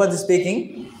when Prabhupada is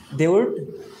speaking, they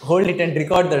would hold it and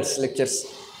record those lectures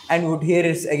and would hear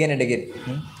it again and again.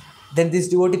 Then this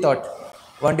devotee thought,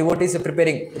 one devotee is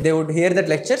preparing, they would hear that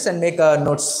lectures and make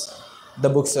notes, the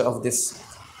books of this.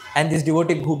 And this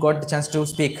devotee who got the chance to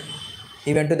speak,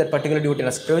 he went to that particular devotee and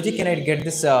asked, Prabhuji, can I get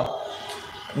this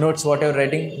notes, whatever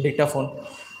writing, dictaphone,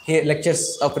 here,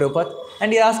 lectures of Prabhupada?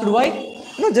 And he asked, why?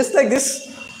 No, just like this.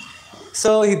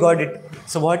 So he got it.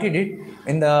 So what he did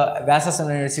in the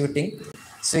Vyasasana sitting,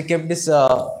 so he kept this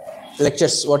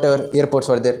lectures, whatever earpods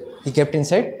were there, he kept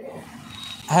inside.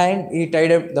 And he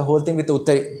tied up the whole thing with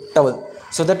uttari towel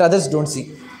so that others don't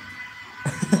see.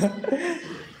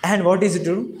 And what is it to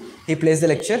do? He plays the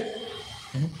lecture.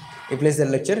 He plays the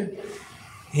lecture.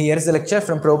 He hears the lecture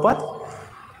from Prabhupada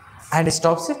and he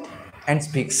stops it and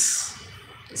speaks.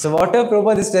 So whatever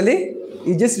Prabhupada is telling,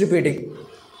 he just repeating.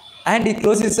 And he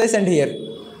closes his eyes and hear.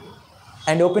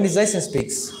 And open his eyes and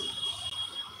speaks.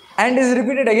 And is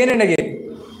repeated again and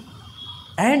again.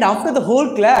 And after the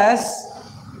whole class,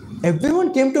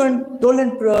 everyone came to and told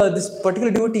this particular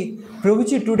devotee,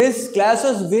 Prabhuji, today's class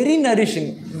was very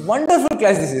nourishing. Wonderful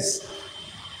class this is.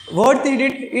 What he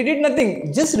did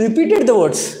nothing. Just repeated the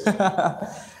words.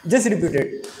 Just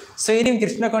repeated. So in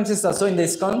Krishna consciousness also in the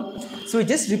ISKCON, so we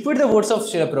just repeat the words of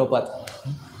Srila Prabhupada.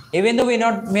 Even though we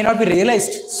may not be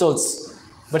realized souls,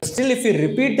 but still if we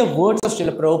repeat the words of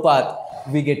Srila Prabhupada,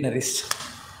 we get nourished.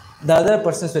 The other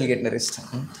persons will get nourished.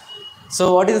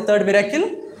 So what is the third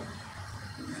miracle?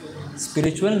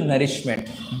 Spiritual nourishment.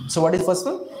 So what is the first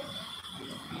one?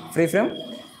 Free from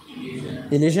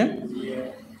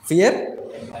illusion, fear,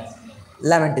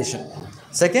 lamentation.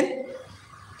 Second,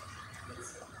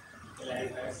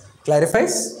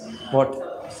 clarifies what?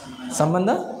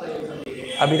 Sambandha,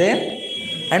 abhidaya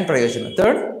and prayojana.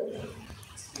 Third,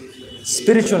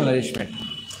 spiritual nourishment.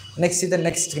 Next is the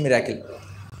next miracle.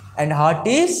 And heart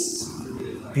is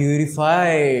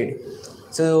purified.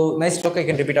 So nice talk, I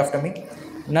can repeat after me.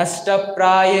 Nashta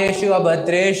prayeshu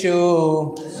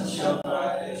abhadreshu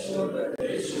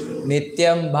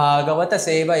nityam bhagavata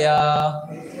sevaya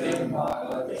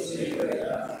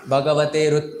bhagavate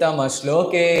ruttama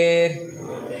shloke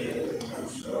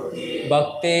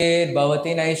bhaktir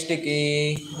bhavati naishtiki.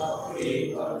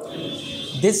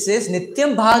 This is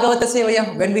nityam bhagavata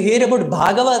sevaya. When we hear about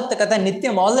Bhagavata Katha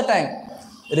nityam all the time,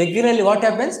 regularly what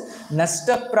happens?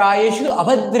 Nashta prayeshu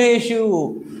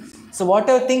abhadreshu. So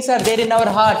whatever things are there in our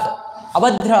heart,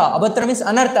 abhadra means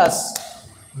anarthas,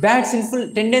 bad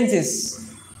sinful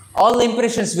tendencies, all the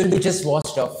impressions will be just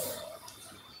washed off.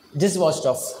 Just washed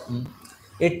off.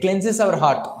 It cleanses our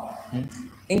heart.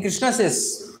 In Krishna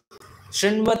says,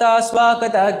 Shrinvata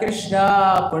swakata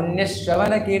Krishna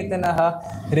punyashravana kirtanaha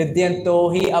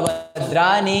hridyanto hi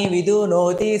abhadrani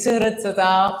vidunoti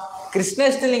suhratsata. Krishna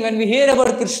is telling, when we hear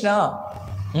about Krishna,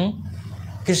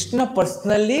 Krishna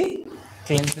personally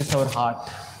cleanses our heart.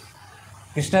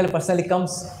 Krishna personally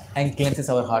comes and cleanses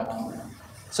our heart.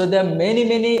 So there are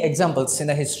many examples in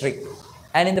the history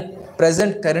and in the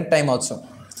present current time also.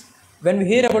 When we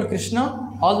hear about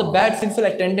Krishna, all the bad sinful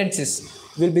tendencies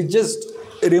will be just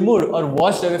removed or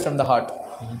washed away from the heart.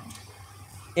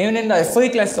 Even in the FOE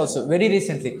class also, very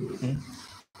recently,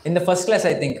 in the first class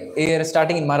I think,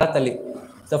 starting in Marathahalli,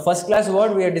 So first class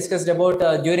what we had discussed about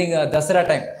during Dasara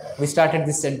time. We started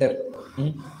this center.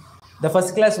 Mm. The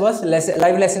first class was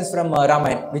live lessons from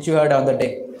Ramayana, which you heard on the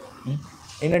day. Mm.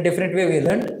 In a different way we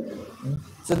learned. Mm.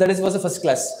 So that was the first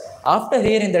class. After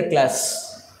here in that class,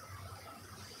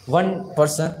 one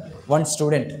person, one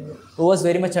student who was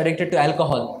very much addicted to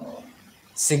alcohol,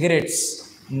 cigarettes,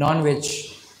 non-veg,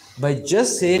 by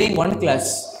just hearing one class,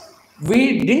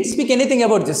 we didn't speak anything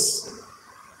about this.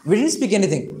 We didn't speak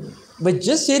anything. By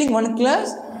just hearing one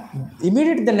class,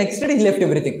 immediately the next day he left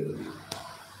everything.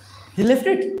 He left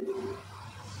it.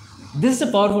 This is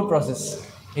a powerful process.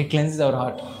 It cleanses our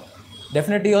heart.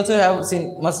 Definitely, you also have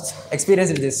seen, must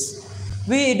experience this.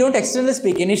 We don't externally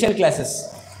speak initial classes,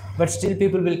 but still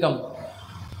people will come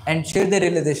and share their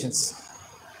realizations.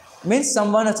 Means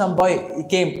some boy he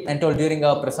came and told during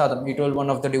a prasadam, he told one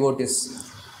of the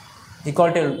devotees, he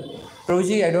called him,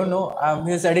 Prabhuji, I don't know,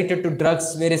 he was addicted to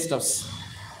drugs, various stuffs.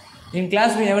 In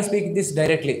class, we never speak this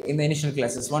directly in the initial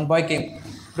classes. One boy came,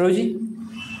 Prabhuji,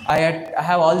 I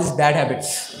have all these bad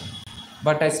habits,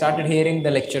 but I started hearing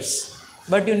the lectures.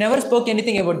 But you never spoke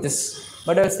anything about this.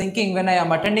 But I was thinking, when I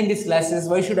am attending these classes,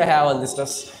 why should I have all this stuff?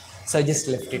 So I just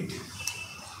left it.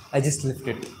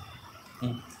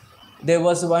 There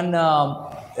was one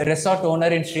resort owner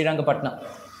in Srirangapatna.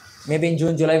 Maybe in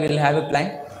June, July, we will have a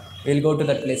plan. We will go to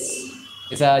that place.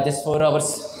 It's just 4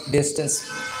 hours distance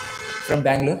from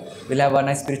Bangalore. We'll have a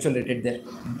nice spiritual retreat there.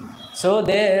 So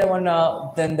there,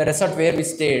 then the resort where we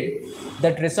stayed,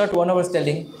 that resort owner was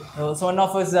telling, so one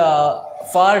of his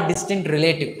far distant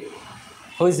relative,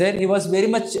 who is there, he was very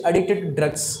much addicted to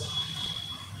drugs.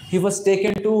 He was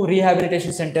taken to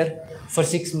rehabilitation center for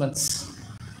 6 months.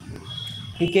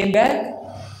 He came back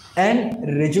and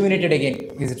rejuvenated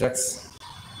again his drugs.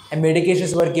 And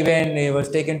medications were given, he was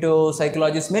taken to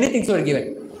psychologists, many things were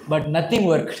given, but nothing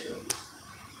worked.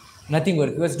 Nothing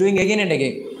worked. He was doing again and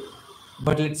again.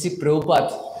 But let's see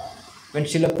Prabhupada. When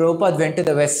Srila Prabhupada went to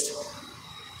the West,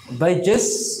 by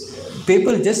just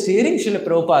people just hearing Srila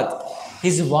Prabhupada,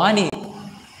 his Vani,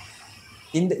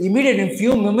 in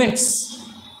few moments,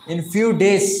 in few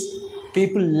days,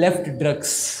 people left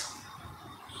drugs.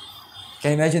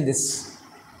 Can you imagine this?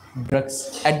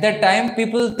 Drugs. At that time,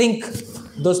 people think,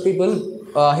 those people,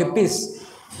 hippies,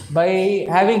 by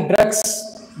having drugs,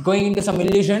 going into some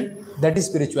illusion, that is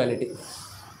spirituality.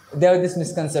 They have this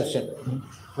misconception.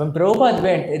 When Prabhupada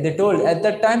went, they told, at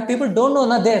that time, people don't know,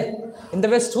 not there. In the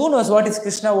West, who knows what is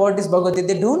Krishna, what is Bhagavad Gita?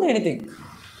 They don't know anything.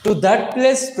 To that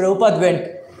place, Prabhupada went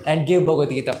and gave Bhagavad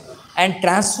Gita and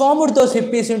transformed those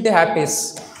hippies into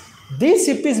happies. These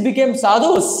hippies became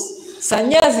sadhus,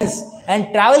 sannyasis,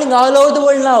 and traveling all over the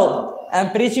world now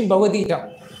and preaching Bhagavad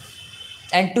Gita.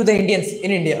 And to the Indians in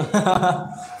India,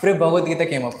 free Bhagavad Gita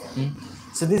came up.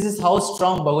 So this is how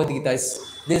strong Bhagavad Gita is.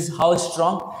 This is how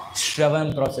strong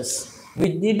Shravan process.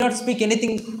 We need not speak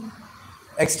anything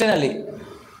externally,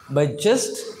 but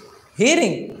just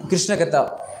hearing Krishna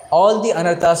Katha, all the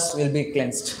anarthas will be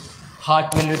cleansed.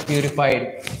 Heart will be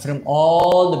purified from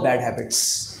all the bad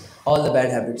habits. All the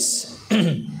bad habits.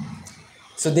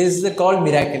 So this is called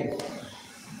miracle.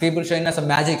 People showing us some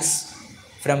magics.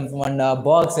 From one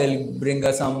box, they'll bring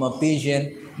us some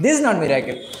pigeon. This is not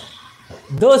miracle.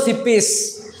 Those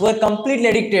hippies who are completely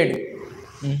addicted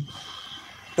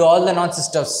to all the nonsense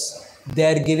stuffs, they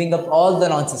are giving up all the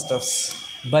nonsense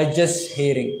stuffs by just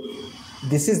hearing.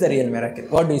 This is the real miracle.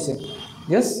 What do you say?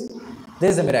 Yes?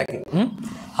 This is a miracle.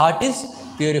 Heart is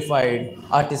purified.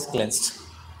 Heart is cleansed.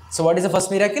 So what is the first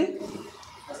miracle?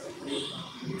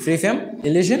 Free from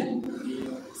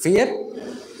illusion, fear,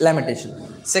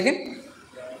 lamentation. Second?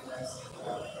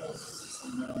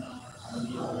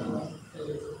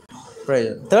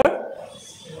 Prayer. Third?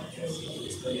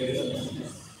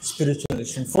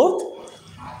 Spiritualization. Fourth?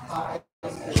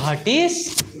 Heart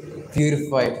is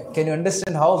purified. Can you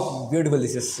understand how beautiful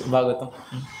this is, Bhagavatam?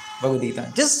 Bhagavad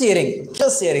Gita. Just hearing.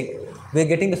 We are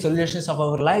getting the solutions of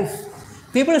our life.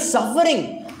 People are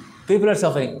suffering.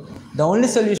 The only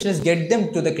solution is get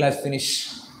them to the class finish.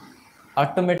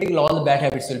 Automatically all the bad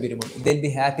habits will be removed. They'll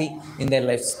be happy in their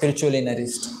life, spiritually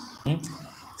nourished.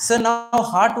 So now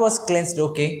heart was cleansed,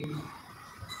 okay.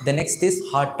 The next is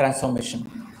heart transformation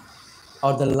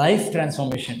or the life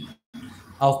transformation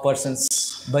of persons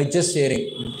by just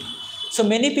hearing. So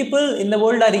many people in the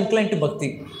world are inclined to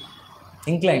bhakti,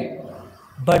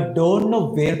 but don't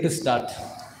know where to start.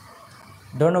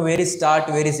 Don't know where is start,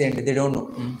 where is end. They don't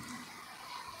know.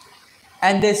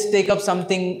 And they take up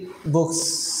books,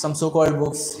 some so-called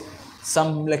books,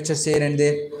 some lectures here and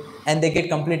there, and they get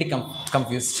completely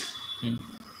confused.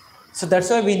 So that's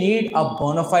why we need a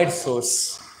bona fide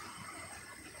source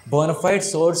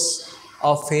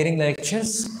of hearing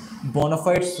lectures bona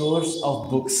fide source of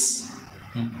books.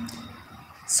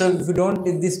 So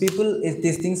if these people, if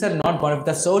these things are not bona, if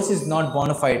the source is not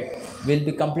bona fide, we'll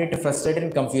be completely frustrated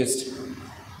and confused.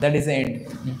 That is the end.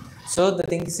 So the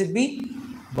thing should be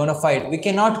bona fide. We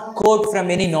cannot quote from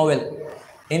any novel.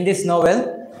 In this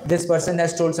novel, this person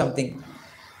has told something.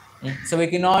 So we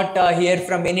cannot hear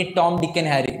from any Tom, Dick and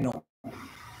Harry. No.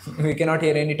 We cannot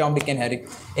hear any Tom, Dick and Harry,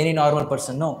 any normal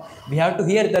person. No. We have to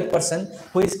hear that person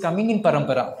who is coming in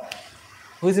parampara,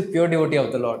 who is a pure devotee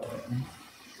of the Lord.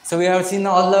 So we have seen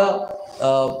all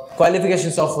the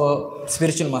qualifications of a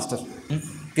spiritual master,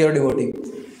 pure devotee.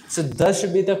 So that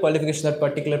should be the qualification of that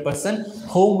particular person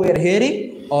whom we are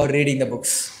hearing or reading the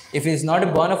books. If it is not a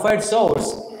bona fide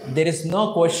source, there is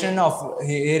no question of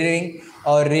hearing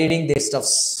or reading their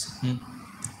stuffs.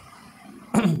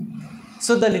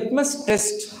 So the litmus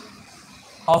test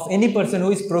of any person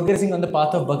who is progressing on the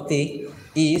path of bhakti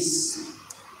is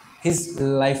his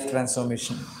life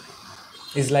transformation.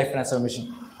 His life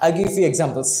transformation. I'll give you a few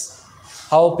examples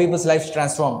how people's lives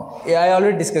transform. Yeah, I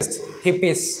already discussed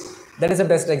hippies. That is the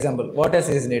best example. What else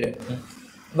is needed?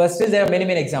 But still, there are many,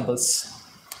 many examples.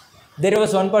 There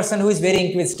was one person who is very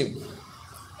inquisitive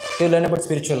to learn about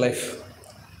spiritual life.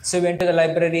 So he went to the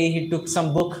library, he took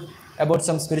some book about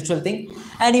some spiritual thing,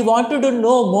 and he wanted to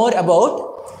know more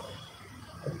about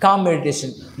calm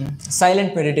meditation,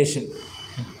 silent meditation.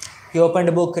 He opened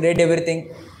a book, read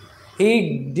everything.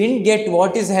 He didn't get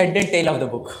what is the head and tail of the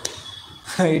book.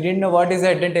 He didn't know what is the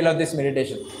head and tail of this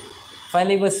meditation.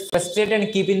 Finally, he was frustrated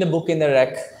and keeping the book in the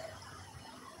rack,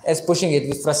 as pushing it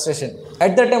with frustration.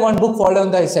 At that time, one book fell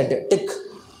down his head, tick.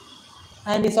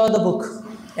 And he saw the book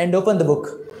and opened the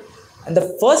book. And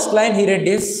the first line he read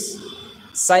is,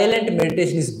 silent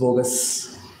meditation is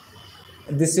bogus.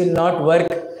 This will not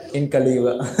work in Kali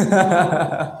Yuga.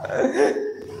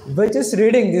 By just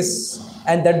reading this,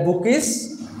 and that book is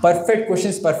Perfect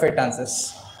Questions, Perfect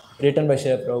Answers, written by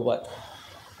Srila Prabhupada.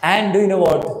 And do you know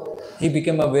what? He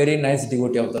became a very nice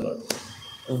devotee of the Lord.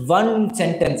 One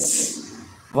sentence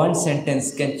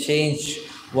can change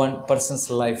one person's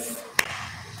life.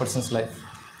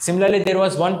 Similarly, there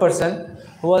was one person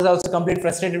who was also completely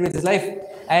frustrated with his life,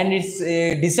 and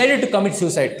decided to commit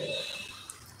suicide.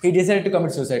 He decided to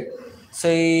commit suicide. So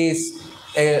he's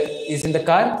in the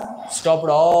car, stopped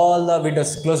all the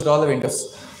windows, closed all the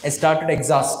windows, and started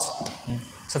exhaust.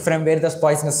 So from where the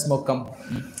poisonous smoke come,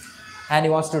 and he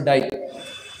wants to die.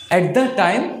 At that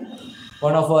time,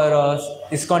 one of our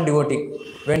ISKCON devotee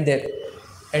went there,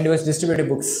 and he was distributing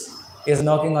books. He was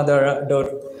knocking on the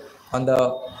door, on the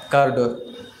car door,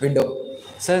 window.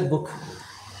 Sir, book.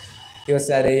 He was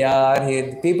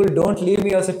saying, people don't leave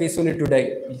me also peacefully to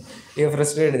die. He was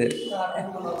frustrated.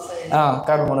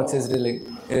 Carbon monoxide is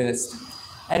released.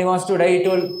 And he wants to die. He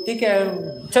told,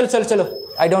 chalo.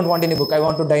 I don't want any book. I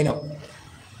want to die now.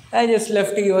 I just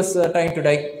left. He was trying to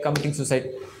die, committing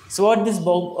suicide. So what this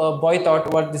boy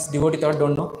thought, what this devotee thought,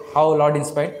 don't know how Lord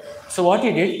inspired. So what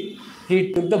he did,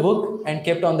 he took the book and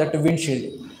kept on that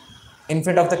windshield. In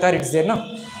front of the car, it's there now,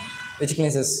 which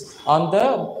cleanses.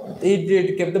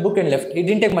 He kept the book and left. He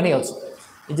didn't take money also.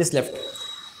 He just left.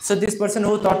 So this person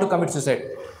who thought to commit suicide,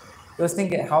 he was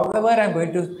thinking, however I'm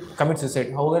going to commit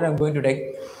suicide, however I'm going to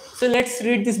die, so let's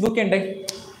read this book and die.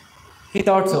 He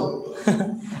thought so.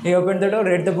 He opened the door,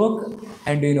 read the book,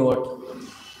 and do you know what?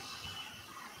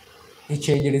 He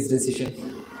changed his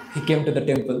decision. He came to the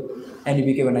temple and he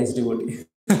became a nice devotee.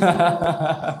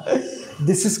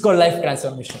 This is called life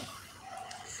transformation.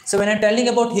 So when I'm telling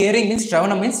about hearing, means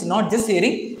Shravana means not just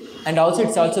hearing, and also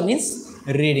it also means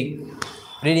reading.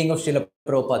 Reading of Srila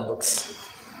Prabhupada books.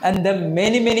 And there are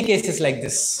many cases like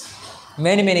this.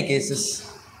 Many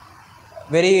cases.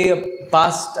 Very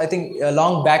past, I think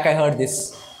long back I heard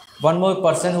this. One more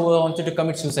person who wanted to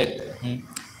commit suicide.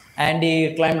 And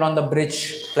he climbed on the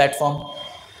bridge platform.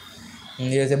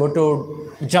 He was about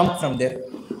to jump from there.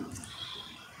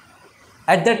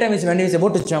 At that time is when he was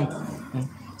about to jump.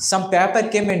 Some paper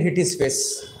came and hit his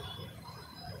face.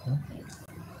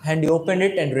 And he opened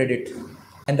it and read it.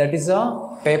 And that is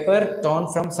a paper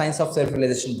torn from Science of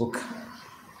Self-Realization book.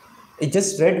 He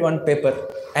just read one paper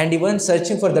and he went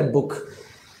searching for that book.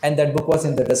 And that book was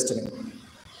in the dustbin.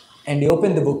 And he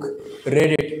opened the book,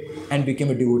 read it, and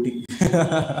became a devotee.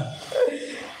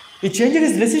 He changed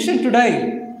his decision to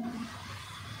die.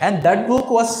 And that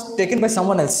book was taken by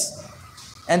someone else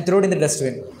and thrown in the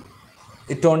dustbin.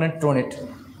 He torn it.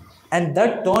 And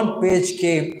that torn page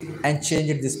came and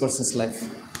changed this person's life.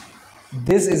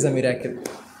 This is a miracle.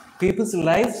 People's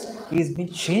lives is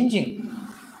been changing.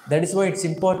 That is why it's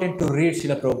important to read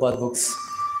Srila Prabhupada books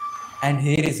and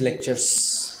hear his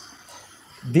lectures.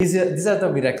 These are the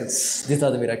miracles. These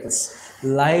are the miracles.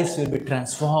 lives will be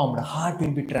transformed, heart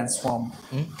will be transformed.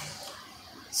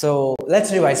 So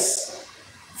let's revise.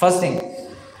 First thing,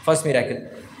 first miracle,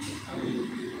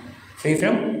 free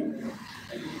from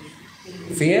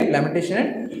fear, lamentation,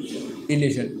 and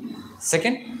illusion.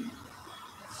 Second,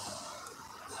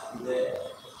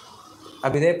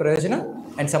 Abhidaya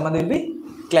Prayojana, and someone will be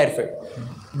clarified.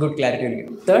 Good clarity will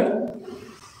get. Third,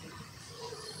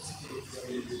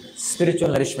 spiritual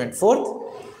nourishment. Fourth,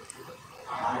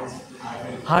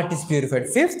 heart is purified.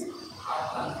 Fifth,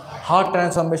 heart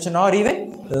transformation or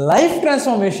even life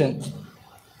transformation.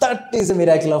 That is a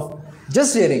miracle of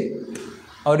just hearing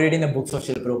or reading the books of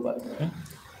Srila Prabhupada.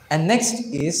 And next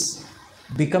is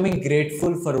becoming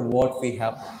grateful for what we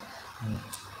have.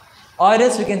 Or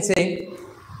else we can say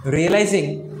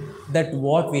realizing that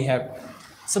what we have.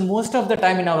 So most of the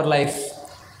time in our life,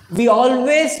 we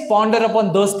always ponder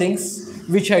upon those things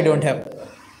which I don't have.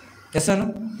 Yes or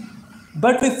no?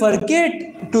 But we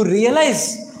forget to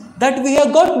realize that we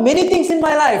have got many things in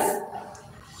my life.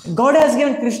 God has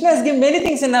given, Krishna has given many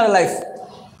things in our life.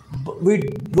 We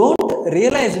don't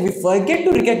realize, we forget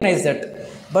to recognize that.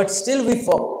 But still we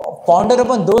ponder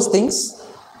upon those things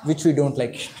which we don't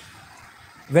like.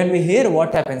 When we hear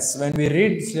what happens, when we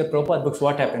read the Prabhupada books,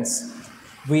 what happens?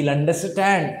 We'll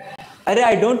understand.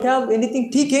 I don't have anything.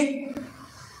 Okay.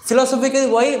 Philosophically,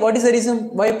 why? What is the reason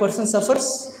why a person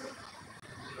suffers?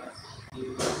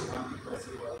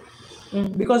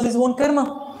 Because his own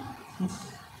karma.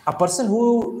 A person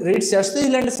who reads Shastra,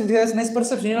 he'll understand. He has nice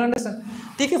perception, he'll understand.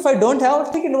 Take if I don't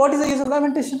have, take it, what is the use of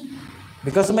lamentation?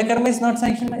 Because my karma is not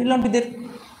sanctioned, it will not be there.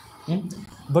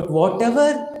 But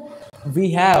whatever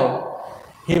we have,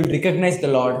 he will recognize the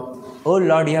Lord. Oh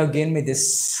Lord, you have given me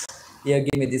this. You have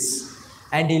given me this.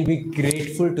 And he'll be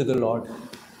grateful to the Lord.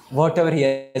 Whatever he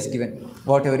has given.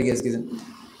 Whatever he has given.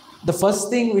 The first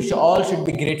thing we all should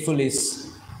be grateful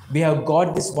is, we have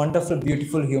got this wonderful,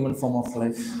 beautiful human form of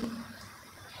life.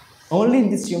 Only in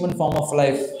this human form of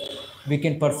life, we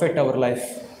can perfect our life,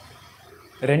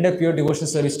 render pure devotional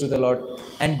service to the Lord,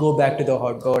 and go back to the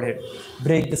Godhead,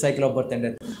 break the cycle of birth and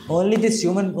death. Only in this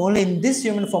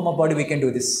human form of body we can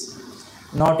do this,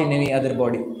 not in any other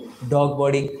body. Dog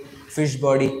body, fish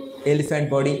body, elephant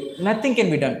body, nothing can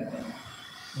be done.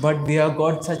 But we have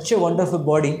got such a wonderful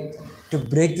body to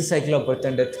break the cycle of birth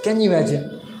and death. Can you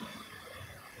imagine?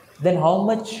 Then how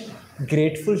much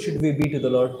grateful should we be to the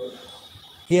Lord?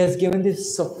 He has given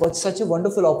this such a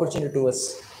wonderful opportunity to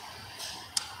us.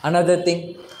 Another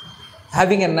thing,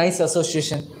 having a nice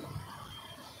association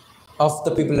of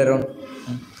the people around.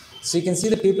 So you can see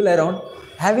the people around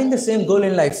having the same goal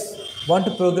in life, want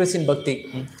to progress in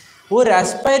bhakti, who are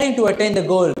aspiring to attain the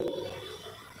goal,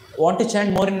 want to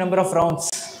chant more in number of rounds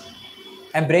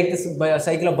and break this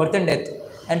cycle of birth and death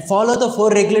and follow the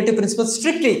 4 regulative principles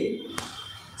strictly.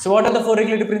 So what are the 4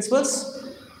 regulative principles?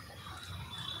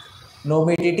 No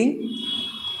meat eating,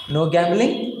 no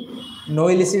gambling, no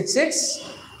illicit sex,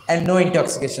 and no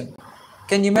intoxication.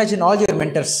 Can you imagine all your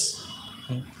mentors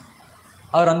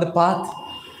are on the path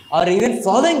or even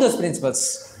following those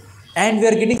principles, and we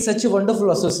are getting such a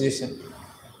wonderful association?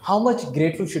 How much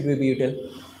grateful should we be, you tell?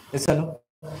 Yes or no?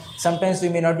 Sometimes we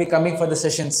may not be coming for the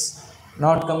sessions,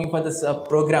 not coming for the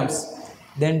programs.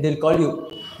 Then they'll call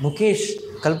you, Mukesh,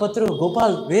 Kalpatru,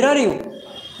 Gopal, where are you?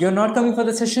 You're not coming for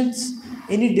the sessions?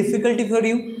 Any difficulty for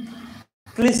you?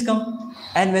 Please come.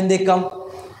 And when we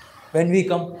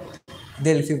come,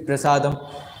 they'll give prasadam,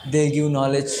 they'll give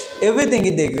knowledge, everything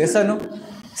they give. Yes or no?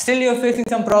 Still you're facing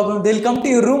some problem, they'll come to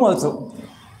your room also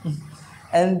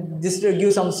and just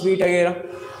give some sweet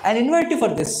and invite you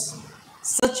for this.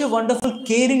 Such a wonderful,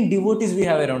 caring devotees we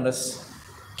have around us,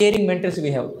 caring mentors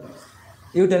we have.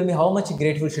 You tell me, how much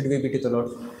grateful should we be to the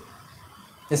Lord?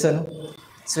 Yes or no?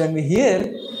 So when we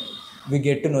hear, we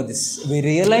get to know this. We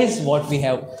realize what we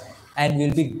have and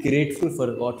we'll be grateful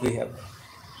for what we have.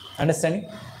 Understanding?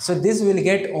 So this we'll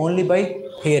get only by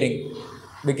hearing.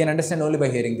 We can understand only by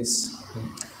hearing this.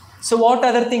 So what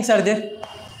other things are there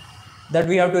that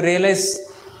we have to realize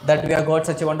that we have got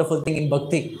such a wonderful thing in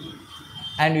bhakti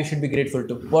and we should be grateful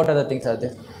to? What other things are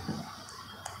there?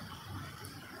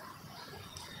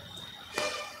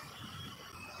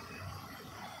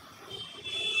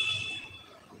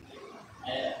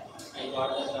 I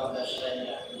got the job, that's why I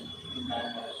got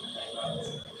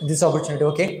this. This opportunity,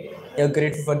 okay? You're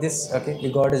grateful for this, okay?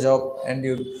 You got a job and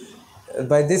you,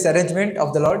 by this arrangement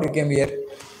of the Lord, you came here.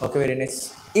 Okay, very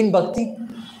nice. In bhakti,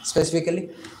 specifically?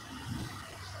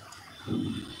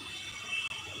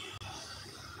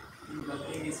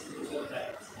 Bhakti is spiritual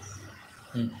practices.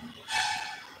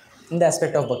 In the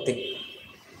aspect of bhakti.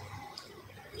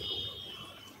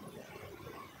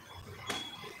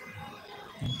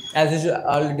 As is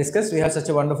already discussed, we have such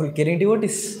a wonderful caring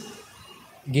devotees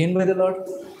given by the Lord.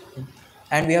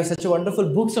 And we have such a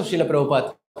wonderful books of Srila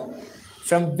Prabhupada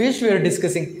from which we are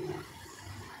discussing.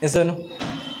 Yes or no?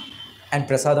 And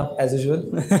prasadam as usual.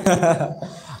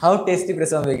 How tasty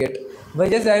prasadam we get. By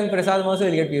just having prasadam also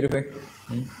will get purified.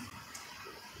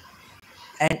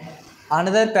 And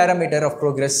another parameter of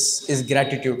progress is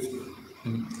gratitude.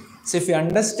 So if you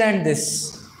understand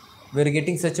this, we are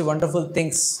getting such a wonderful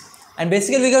things. And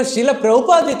basically we got Srila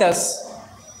Prabhupada with us,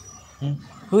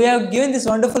 who have given this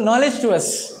wonderful knowledge to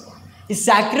us. He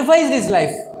sacrificed his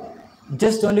life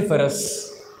just only for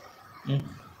us.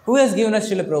 Who has given us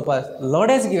Srila Prabhupada? Lord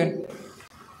has given.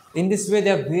 In this way,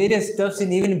 there are various stuffs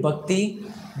in even bhakti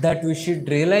that we should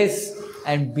realize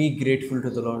and be grateful to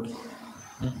the Lord.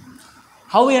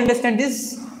 How we understand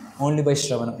this? Only by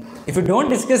Shravana. If we don't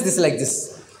discuss this like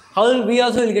this, how will we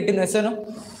also will get to know? So,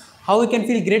 no? How we can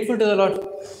feel grateful to the Lord?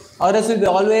 Or else we'll be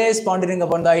always pondering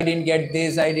upon the I didn't get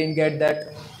this, I didn't get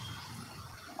that.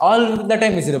 All the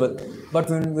time miserable. But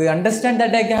when we understand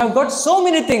that I have got so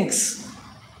many things,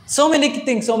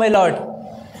 oh my Lord,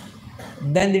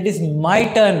 then it is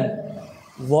my turn.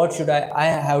 What should I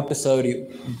have to serve you?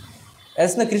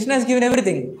 As now Krishna has given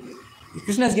everything.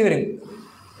 Krishna has given him.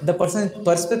 The person's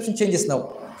perception changes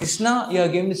now. Krishna, you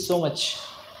have given me so much.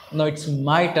 Now it's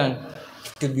my turn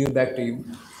to give back to you,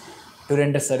 to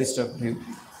render service to you.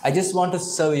 I just want to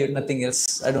serve you, nothing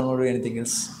else. I don't want to do anything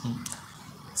else.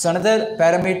 So another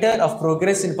parameter of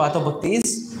progress in path of bhakti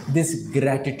is this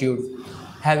gratitude,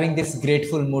 having this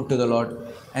grateful mood to the Lord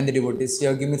and the devotees. You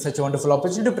have given me such a wonderful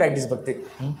opportunity to practice bhakti.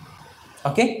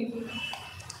 Okay.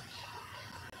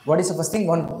 What is the first thing?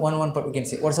 One we can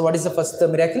say. Also, what is the first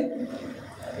miracle?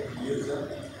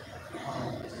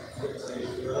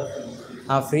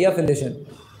 Free of illusion.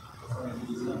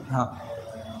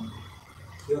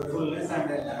 Your fullness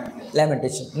and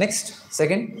Lamentation. Next,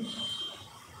 second.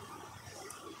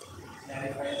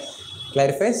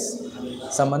 Clarifies.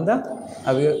 Sambandha,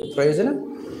 Prayojana,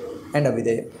 and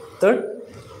Avideya. Third,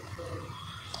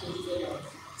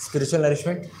 spiritual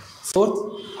nourishment.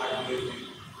 Fourth,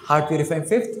 heart purifying.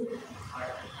 Fifth,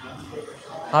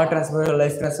 heart transformation,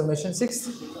 life transformation. Sixth,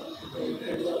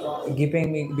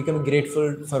 becoming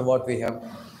grateful for what we have.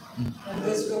 And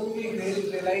this told me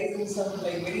realizing some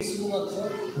like very soon also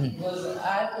because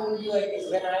I had told you like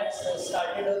when I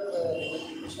started up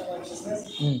Krishna consciousness,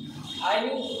 I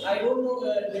don't know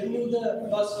didn't know the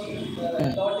philosophy,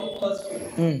 not in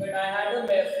philosophy, but I had a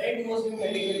friend who was doing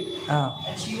medical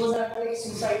and she was having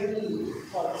suicidal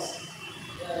thoughts.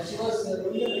 She was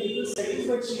doing a medical studies,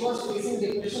 but she was facing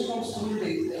depression from school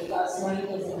days, like class 1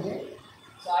 or something.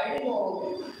 So I didn't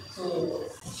know. So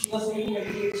she was taking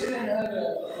medication and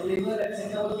her liver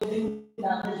etc. was getting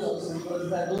damaged also because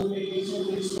those medications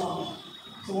were very strong.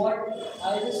 So what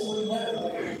I just told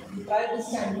her, you try this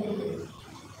campaign.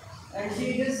 And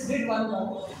she just did one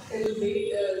round till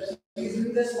date. She's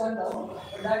doing just one round,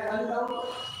 but that one round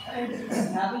and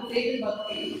having taken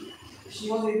bhakti, she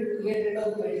was able to get rid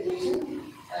of the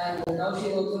medication, and now she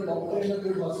is also a doctor in a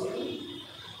good hospital.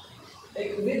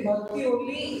 Like with bhakti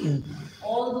only,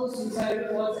 all those suicidal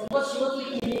thoughts, because she was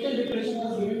like clinical depression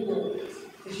was given to her.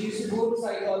 So she used to go to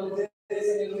psychologists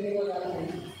and everything was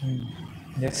happening.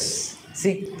 Yes.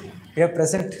 See, we are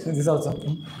present this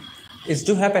also. It's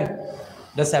to happen.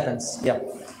 This happens. Yeah.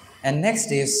 And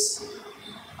next is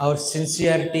our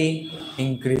sincerity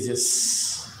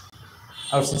increases.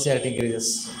 Our sincerity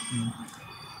increases.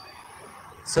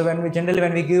 So when we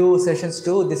give sessions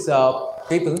to these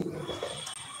people,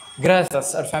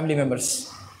 grahasthas or family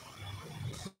members.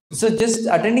 So just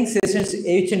attending sessions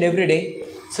each and every day,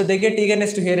 so they get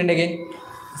eagerness to hear and again.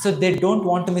 So they don't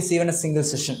want to miss even a single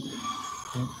session.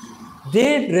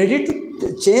 They're ready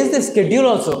to change the schedule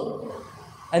also,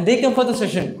 and they come for the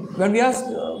session. When we ask,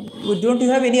 don't you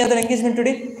have any other engagement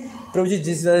today? Prabhuji,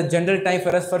 this is a general time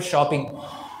for us for shopping,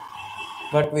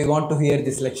 but we want to hear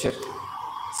this lecture.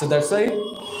 So that's why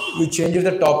we change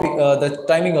the topic, the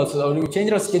timing also. We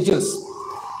change our schedules.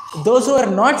 Those who are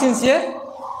not sincere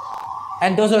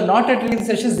and those who are not attending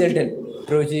sessions, they'll tell,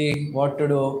 Prabhuji, what to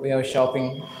do? We are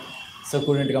shopping, so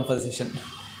couldn't come for the session.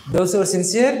 Those who are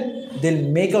sincere, they'll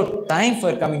make out time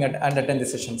for coming and attend the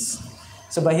sessions.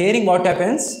 So by hearing what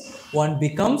happens, one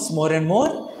becomes more and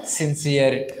more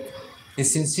sincere.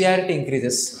 His sincerity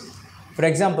increases. For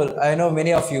example, I know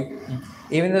many of you,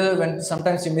 even though when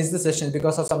sometimes you miss the sessions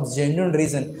because of some genuine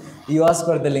reason, you ask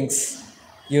for the links,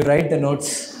 you write the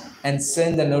notes and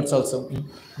send the notes also.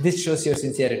 This shows your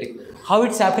sincerity. How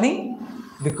it's happening?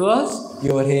 Because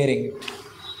you are hearing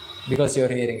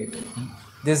it.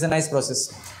 This is a nice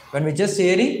process. When we just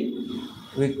hearing,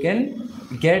 we can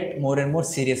get more and more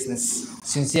seriousness.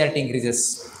 Sincerity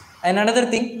increases. And another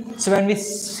thing, so when we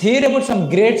hear about some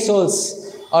great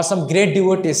souls or some great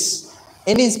devotees,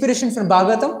 any inspiration from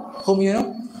Bhagavatam, whom you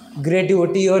know, great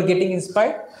devotee, you are getting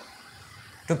inspired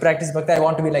to practice bhakti. I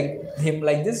want to be like him,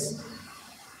 like this.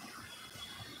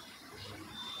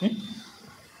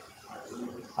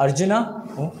 Arjuna,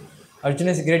 oh,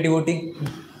 Arjuna is a great devotee.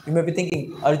 You may be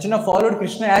thinking, Arjuna followed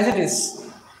Krishna as it is.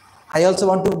 I also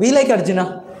want to be like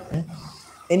Arjuna.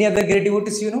 Any other great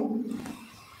devotees you know?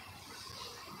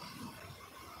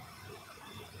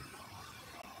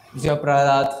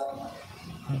 Jayapralad,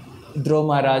 Dhruv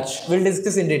Maharaj. We'll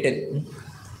discuss in detail.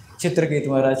 Chitraketu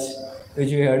Maharaj, which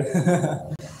we heard.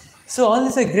 So all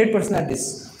these are great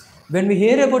personalities. When we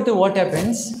hear about what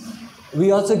happens,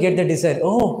 we also get the desire.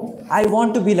 Oh, I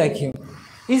want to be like him.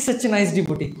 He's such a nice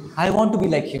devotee. I want to be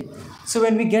like him. So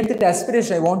when we get that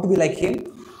aspiration, I want to be like him,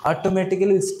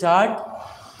 automatically we start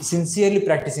sincerely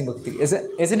practicing bhakti.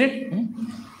 Isn't it?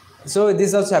 So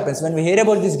this also happens. When we hear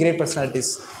about these great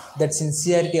personalities, that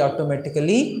sincerity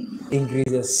automatically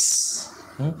increases.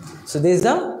 So this is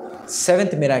the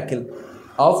seventh miracle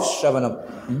of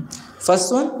Shravanam.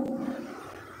 First one,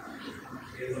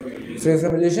 free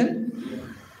from illusion,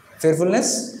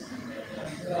 fearfulness,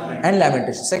 and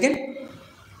lamentation. Second,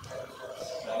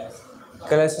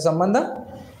 Kalasya Sambandha,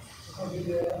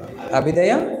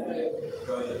 Abhidaya,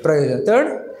 Prayojan. Third,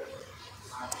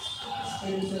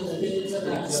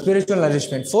 spiritual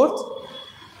nourishment. Fourth,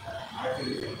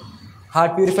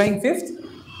 heart purifying. Fifth,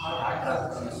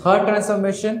 heart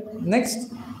transformation.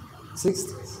 Next,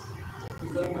 sixth,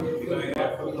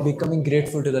 becoming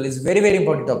grateful to the Lord. It's very, very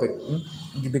important topic.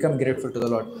 Become grateful to the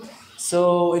Lord.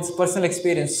 So it's personal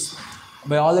experience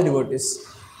by all the devotees.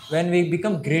 When we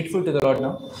become grateful to the Lord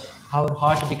now, our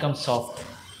heart becomes soft.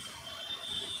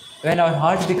 When our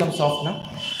heart becomes soft now,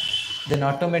 then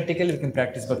automatically we can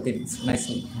practice bhakti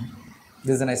nicely.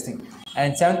 This is a nice thing.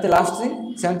 And seventh, last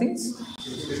thing, seventh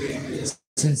things,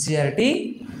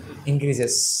 sincerity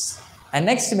increases. And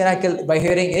next miracle by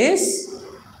hearing is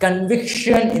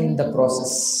conviction in the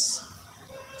process.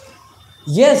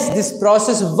 Yes, this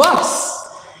process works.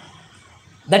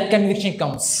 That conviction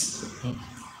comes.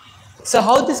 So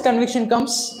how this conviction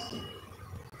comes?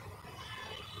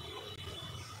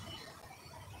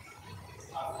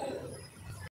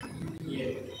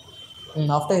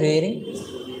 After hearing,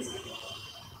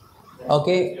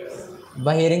 okay,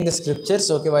 by hearing the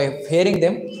scriptures, okay, by hearing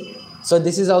them. So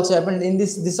this is also happened in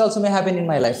this also may happen in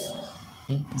my life.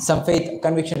 Some faith,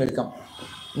 conviction will come.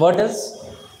 What else?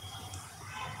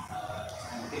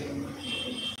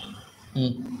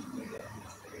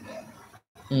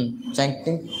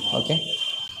 Chanting, okay,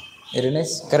 very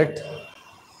nice, correct.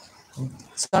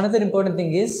 So another important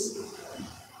thing is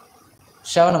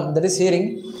Shravanam, that is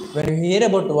hearing. When you hear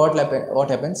about what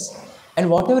happens, and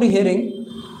whatever you're hearing,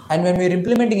 and when we're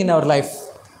implementing in our life,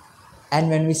 and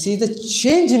when we see the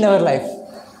change in our life,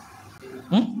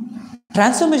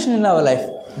 transformation in our life,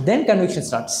 then conviction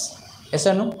starts. Yes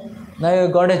or no? Now you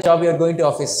got a job, you are going to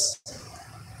office,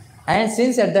 and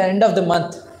since at the end of the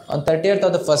month, on 30th or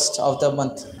the 1st of the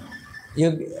month,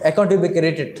 your account will be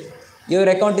credited. Your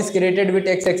account is credited with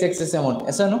XXX amount.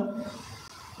 Yes or no?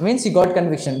 Means you got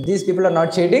conviction. These people are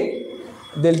not cheating,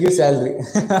 they'll give salary.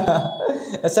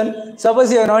 Yes or no?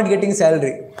 Suppose you are not getting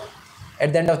salary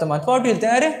at the end of the month, what will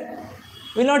they?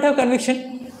 Will not have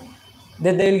conviction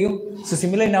that they will give. So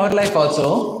similar in our life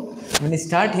also, when we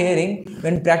start hearing,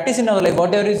 when practice in our life,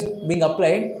 whatever is being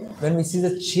applied, when we see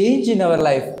the change in our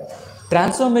life,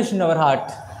 transformation in our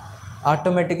heart,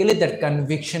 automatically that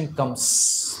conviction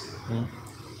comes.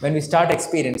 When we start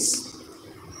experience.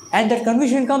 And that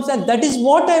conviction comes, and that is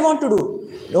what I want to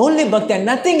do. Only bhakti and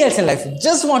nothing else in life.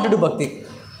 Just want to do bhakti.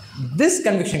 This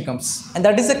conviction comes. And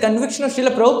that is the conviction of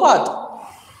Srila Prabhupada.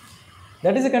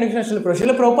 That is the conviction of Srila Prabhupada.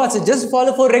 Srila Prabhupada says, just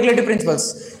follow 4 regulative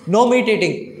principles. No meat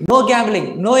eating, no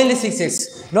gambling, no illicit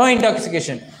sex, no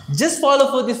intoxication. Just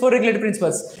follow these 4 regulative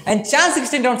principles. And chant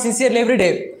 16 rounds sincerely every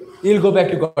day. You will go back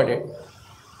to Godhead.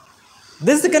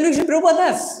 This is the conviction Prabhupada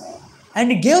has. And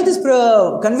he gave this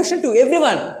conviction to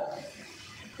everyone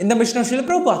in the mission of Srila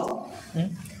Prabhupada.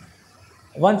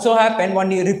 Once so happened, one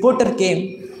reporter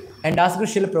came and asked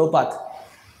Srila Prabhupada,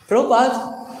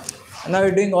 now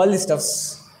you're doing all these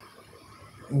stuffs.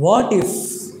 What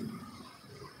if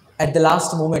at the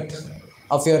last moment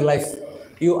of your life,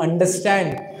 you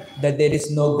understand that there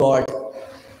is no God,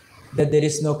 that there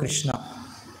is no Krishna?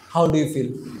 How do you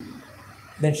feel?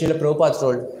 Then Srila Prabhupada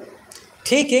told,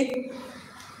 okay,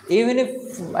 even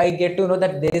if I get to know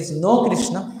that there is no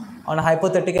Krishna, on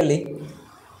hypothetically,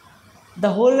 the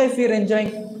whole life you are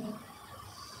enjoying,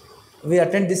 we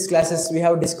attend these classes, we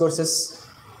have discourses,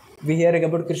 we hear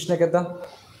about Krishna Katha,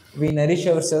 we nourish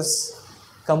ourselves,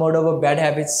 come out of our bad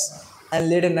habits, and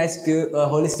lead a nice, pure,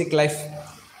 holistic life,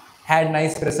 had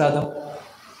nice prasadam,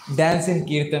 dance in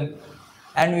kirtan,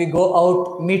 and we go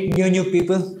out, meet new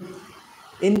people.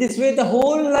 In this way, the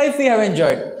whole life we have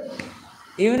enjoyed.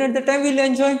 Even at the time, we'll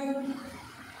enjoy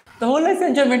the whole life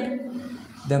enjoyment.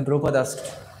 Then Prabhupada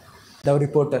asked the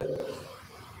reporter,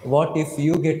 what if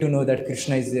you get to know that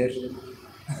Krishna is there?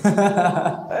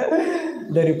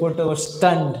 The reporter was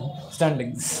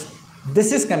standing.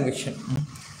 This is conviction.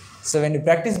 So when you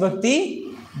practice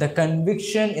bhakti, the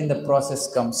conviction in the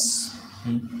process comes.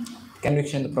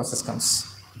 Conviction in the process comes.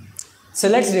 So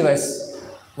let's revise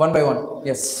one by one.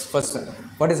 Yes, first,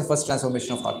 what is the first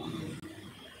transformation of heart?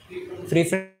 Free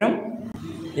from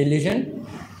illusion,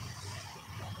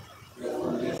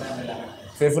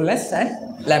 fearfulness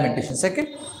and lamentation. Second,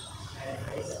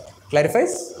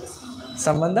 clarifies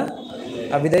Sambandha,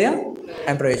 Abhidaya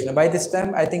and Prayojana. By this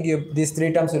time, I think these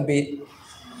three terms will be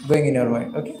going in your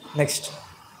mind. Okay, next.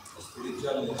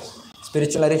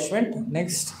 Spiritual nourishment.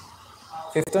 Next.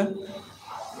 Fifth one.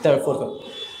 Third, fourth one.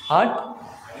 Heart.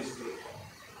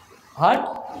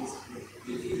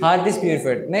 Heart is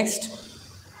purified. Next.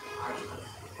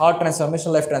 Heart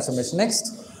transformation, life transformation. Next.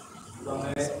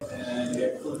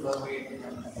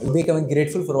 Becoming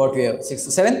grateful for what we have.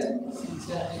 Sixth. Seventh.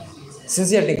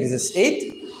 Sincerity increases.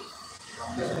 Eighth.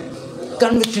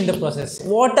 Conviction in the process.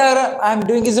 Whatever I am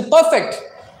doing is perfect.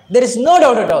 There is no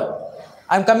doubt at all.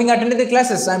 I am coming attending the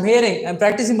classes. I am hearing. I am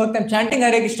practicing bhakti. I am chanting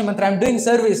Hare Krishna mantra. I am doing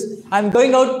service. I am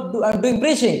going out. I am doing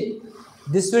preaching.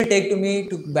 This will take me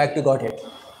back to Godhead.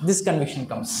 This conviction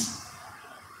comes.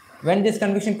 When this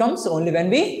conviction comes? Only when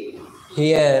we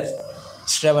hear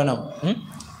Shravanam.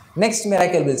 Next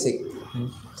miracle we'll see.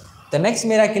 The next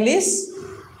miracle is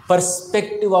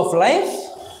perspective of life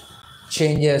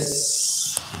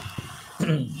changes.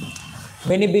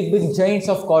 Many big giants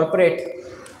of corporate,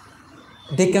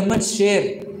 they come and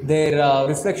share their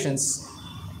reflections.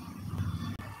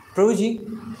 Prabhuji,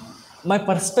 my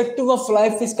perspective of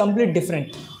life is completely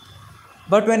different.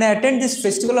 But when I attend this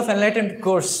Festival of Enlightenment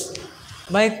course,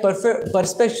 my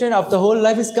perception of the whole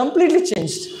life is completely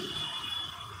changed.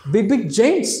 Big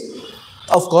giants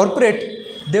of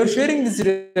corporate, they were sharing these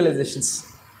realizations.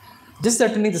 Just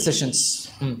attending the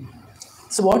sessions.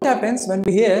 So what happens when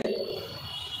we hear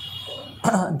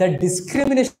that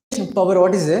discrimination power,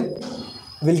 what is there?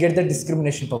 We'll get the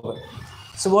discrimination power.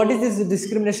 So what is this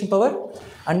discrimination power?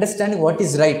 Understanding what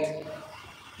is right,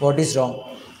 what is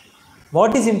wrong,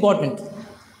 what is important,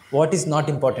 what is not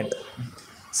important.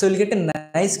 So we'll get a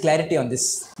nice clarity on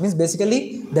this. Means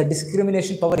basically the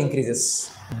discrimination power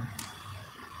increases.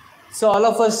 So all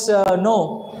of us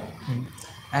know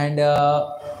and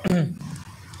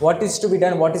what is to be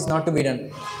done, what is not to be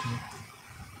done.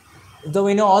 Though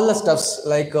we know all the stuffs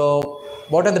like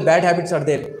what are the bad habits are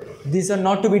there. These are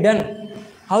not to be done.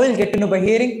 How will get to know? By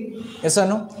hearing? Yes or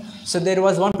no? So there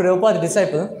was one Prabhupada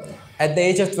disciple at the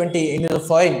age of 20 in a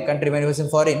foreign country when he was in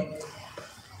foreign.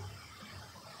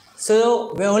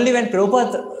 So only when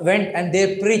Prabhupada went and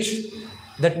they preached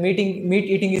that meat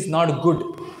eating is not good.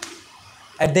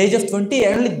 At the age of 20,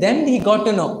 only then he got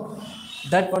to know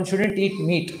that one shouldn't eat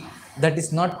meat. That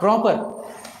is not proper.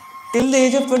 Till the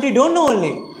age of 20, don't know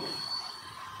only.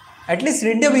 At least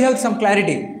in India we have some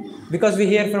clarity because we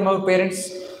hear from our parents,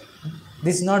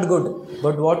 this is not good.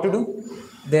 But what to do?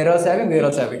 They are also having, we are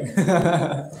also having.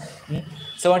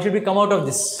 So one should be come out of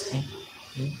this.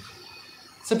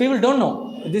 So people don't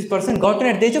know. This person got in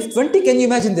at the age of 20. Can you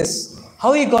imagine this?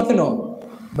 How he got to know?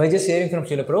 By just hearing from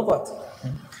Srila Prabhupada.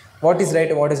 What is right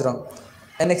and what is wrong.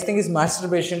 And next thing is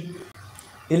masturbation,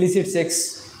 illicit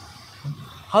sex.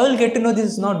 How will get to know this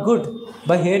is not good?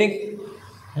 By hearing.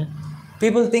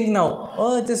 People think now,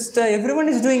 oh, just everyone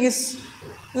is doing this.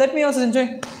 Let me also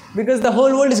enjoy. Because the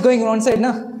whole world is going one side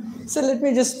now. So let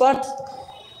me just part.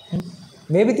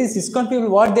 Maybe these ISKCON people,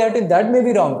 what they are doing, that may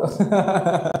be wrong.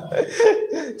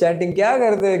 Chanting, क्या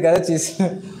करते हैं गलत चीज.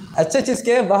 अच्छे चीज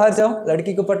क्या है? बाहर जाओ,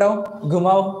 लड़की को पटाओ,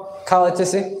 घुमाओ, खाओ अच्छे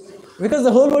से. Because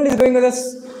the whole world is going with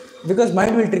us. Because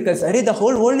mind will trick us. Arey, the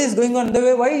whole world is going on the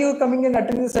way. Why you are coming and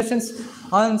attending the sessions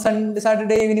on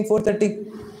Saturday evening 4:30?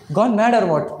 Gone mad or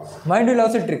what? Mind will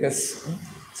also trick us.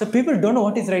 So people don't know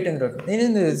what is right and wrong.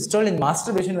 It's told in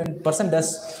masturbation when a person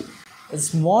does a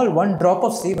small one drop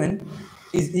of semen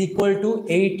is equal to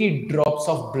 80 drops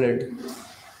of blood.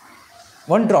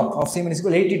 One drop of semen is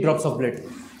equal to 80 drops of blood.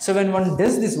 So when one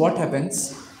does this, what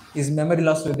happens? His memory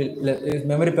loss will be less, his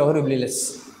memory power will be less.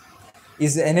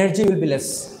 His energy will be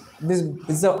less. This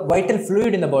is a vital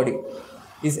fluid in the body.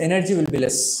 His energy will be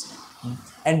less.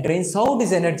 and drains out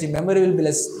his energy, memory will be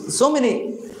less. So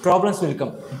many problems will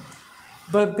come.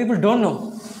 But people don't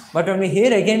know. But when we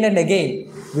hear again and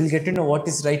again, we'll get to know what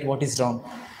is right, what is wrong,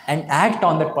 and act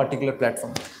on that particular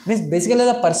platform. Means basically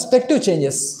the perspective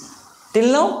changes.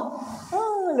 Till now,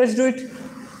 let's do it.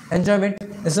 Enjoyment,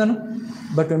 yes or no?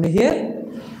 But when we hear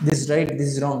this is right, this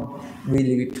is wrong, we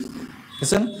leave it.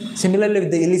 Yes or no? Similarly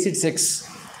with the illicit sex,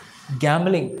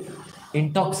 gambling,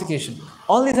 intoxication,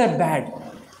 all these are bad.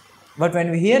 But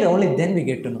when we hear, only then we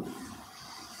get to know.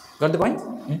 Got the point?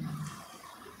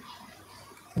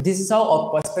 This is how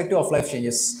our perspective of life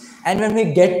changes. And when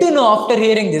we get to know after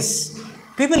hearing this,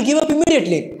 people give up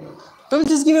immediately. People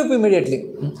just give up immediately.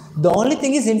 The only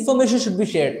thing is information should be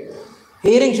shared.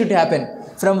 Hearing should happen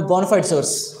from a bona fide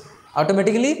source.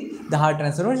 Automatically, the heart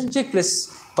transformation takes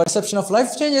place. Perception of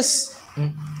life changes.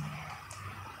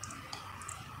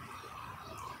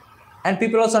 And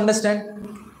people also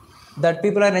understand that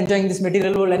people are enjoying this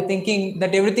material world and thinking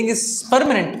that everything is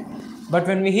permanent. But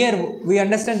when we hear, we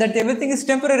understand that everything is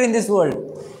temporary in this world.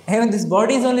 Even this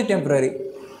body is only temporary.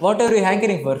 What are we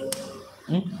hankering for?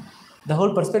 The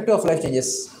whole perspective of life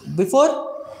changes. Before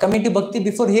coming to bhakti,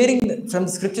 before hearing from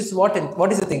the scriptures, what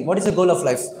is the thing? What is the goal of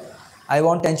life? I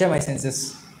want to enjoy my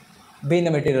senses, be in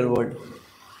the material world.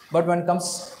 But when it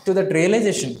comes to that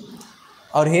realization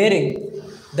or hearing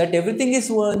that everything is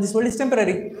in this world is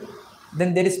temporary,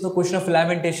 then there is no question of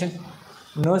lamentation,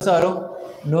 no sorrow,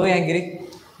 no angry.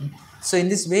 So in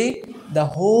this way, the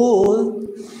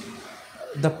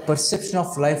perception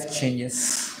of life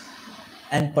changes.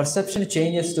 And perception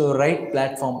changes to a right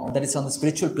platform, that is on the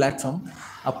spiritual platform,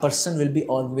 a person will be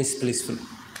always blissful.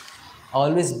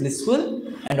 Always blissful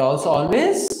and also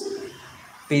always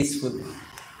peaceful.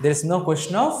 There is no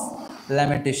question of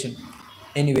lamentation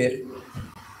anywhere.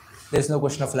 There is no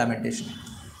question of lamentation.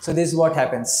 So this is what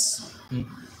happens.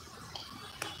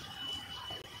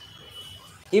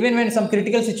 Even when some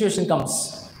critical situation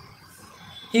comes,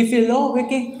 he feels, oh,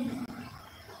 okay,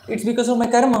 it's because of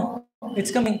my karma.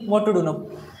 It's coming. What to do now?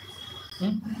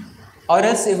 Or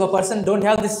else, if a person don't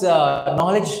have this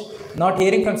knowledge, not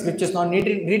hearing from scriptures, not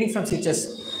reading from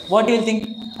scriptures, what do you think?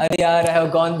 I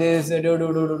have gone this,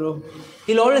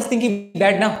 He'll always think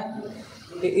bad now.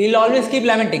 He'll always keep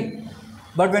lamenting.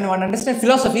 But when one understands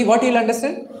philosophy, what he'll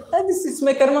understand? This is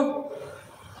my karma.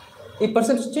 A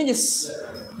person changes.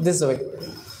 This is the way.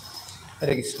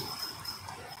 Hare Krishna.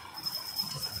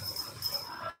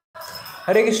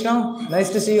 Hare Krishna. Nice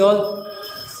to see you all.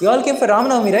 You all came for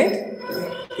Ramanavami, right?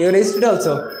 You registered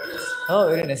also. Oh,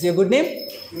 very nice. Your good name?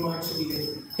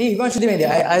 Hey, Himanshu Dwivedi.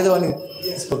 I the one who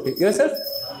spoke to you. Yourself?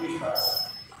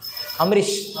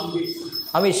 Amrish.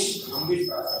 Amish.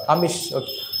 Okay.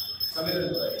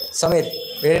 Samir.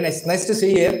 Very nice. Nice to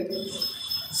see you here.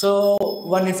 So,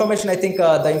 one information, I think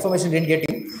the information didn't get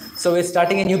you. So, we're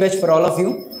starting a new batch for all of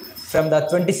you from the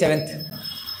 27th.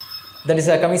 That is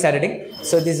coming Saturday.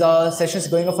 So, these are sessions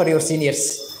going on for your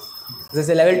seniors. This is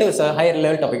a level 2, so higher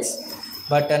level topics.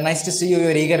 But nice to see you,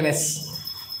 your eagerness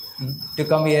to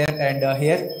come here and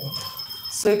here.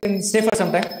 So, you can stay for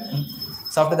some time.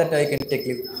 So, after that, you can take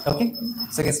leave. Okay?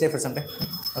 So, you can stay for some time.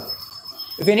 Okay.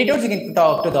 If you need to, you can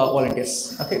talk to the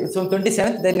volunteers. Okay, so on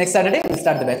 27th, then next Saturday, we'll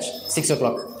start the batch, 6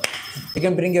 o'clock. You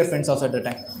can bring your friends also at the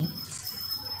time.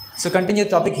 So continue the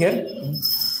topic here.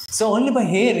 So only by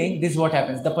hearing, this is what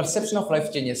happens. The perception of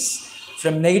life changes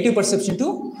from negative perception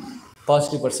to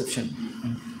positive perception.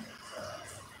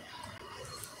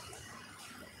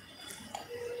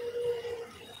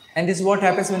 And this is what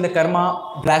happens when the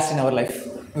karma blasts in our life.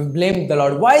 We blame the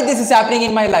Lord. Why this is happening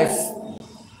in my life?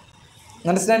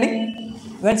 Understanding?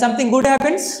 When something good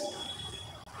happens,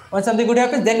 then we'll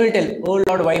tell, oh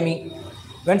Lord, why me?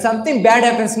 When something bad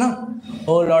happens, no?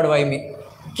 Oh Lord, why me?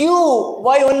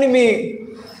 Why only me?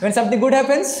 When something good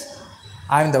happens,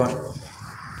 I'm the one.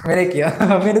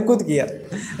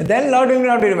 Then Lord will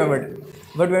not be remembered.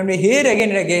 But when we hear again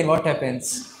and again, what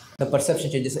happens? The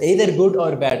perception changes, either good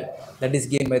or bad. That is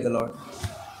gained by the Lord.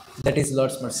 That is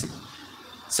Lord's mercy.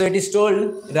 So it is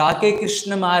told, Rake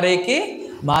Krishna Mare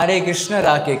Krishna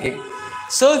Rake.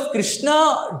 So if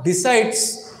Krishna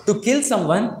decides to kill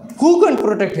someone, who can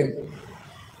protect him?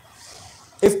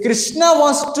 If Krishna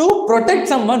wants to protect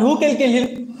someone, who can kill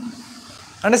him?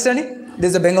 Understanding?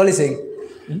 This is a Bengali saying.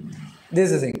 This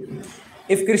is the thing.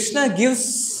 If Krishna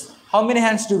gives, how many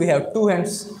hands do we have? 2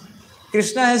 hands.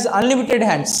 Krishna has unlimited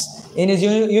hands in his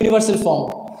universal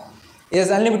form. He has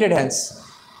unlimited hands.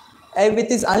 And with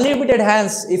his unlimited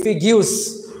hands, if he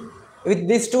gives, with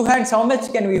these 2 hands, how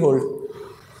much can we hold?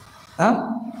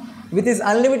 With his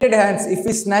unlimited hands, if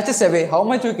he snatches away, how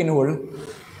much we can hold?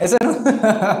 Yes or no?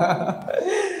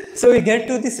 So we get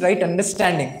to this right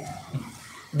understanding.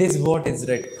 This what is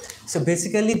right. So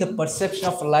basically the perception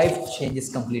of life changes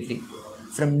completely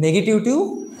from negative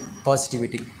to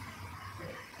positivity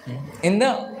in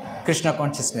the Krishna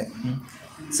consciousness.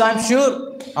 So I'm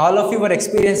sure all of you were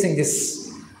experiencing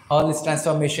this, all these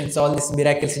transformations, all these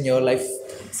miracles in your life.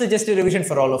 So just a revision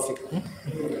for all of you.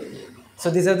 So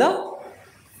these are the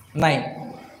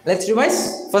 9. Let's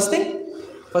revise. First thing,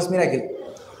 first miracle.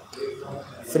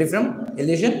 Free from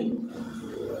illusion,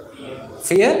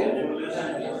 fear,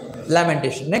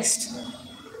 lamentation. Next,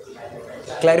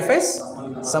 clarifies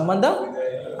sambandha,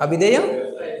 abhideya,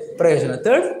 prayojana.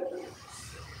 Third,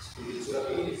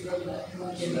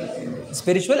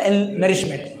 spiritual and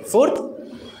nourishment. Fourth,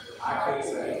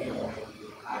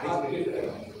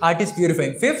 art is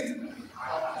purifying. Fifth,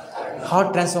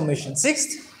 heart transformation.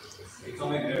 Sixth,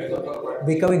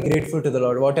 becoming grateful to the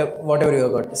Lord, whatever you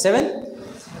have got. 7,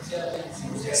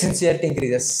 sincerity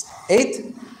increases.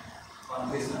 8,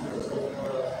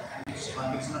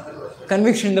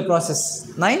 conviction in the process.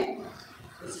 9,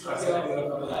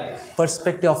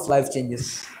 perspective of life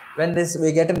changes. When this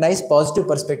we get a nice positive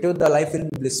perspective, the life will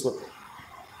be blissful.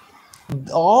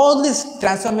 All these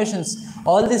transformations,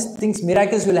 all these things,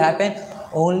 miracles will happen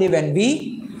only when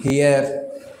we hear.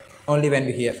 Only when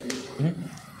we hear.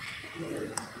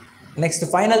 Next, the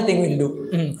final thing we'll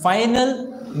do.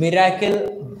 Final miracle,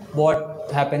 what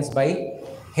happens by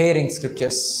hearing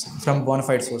scriptures from bona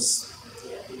fide source.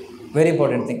 Very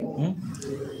important thing.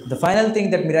 The final thing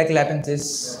that miracle happens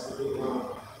is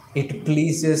it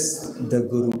pleases the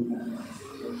Guru.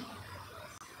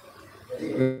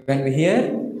 When we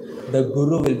hear, the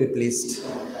Guru will be pleased.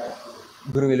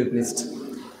 Guru will be pleased.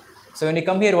 So when you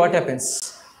come here, what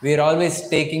happens? We are always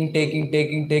taking.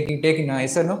 No,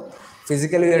 yes or no?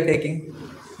 Physically we are taking,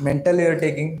 mentally we are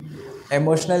taking,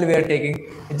 emotionally we are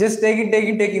taking. Just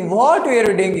taking. What we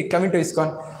are doing? Coming to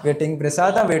ISKCON, we are taking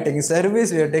prasadam, we are taking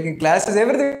service, we are taking classes,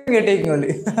 everything we are taking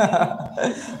only.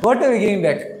 What are we giving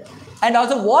back? And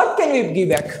also, what can we give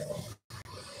back?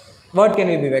 What can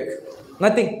we give back?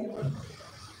 Nothing.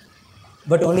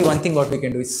 But only one thing what we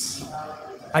can do is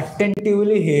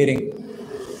attentively hearing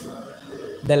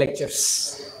the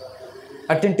lectures.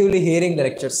 Attentively hearing the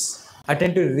lectures.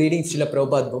 Attentively reading Srila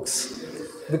Prabhupada books.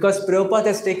 Because Prabhupada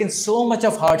has taken so much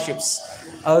of hardships.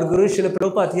 Our Guru Srila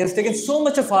Prabhupada, he has taken so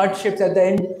much of hardships at the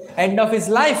end of his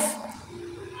life.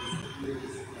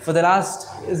 For the last,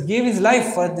 he gave his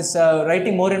life for this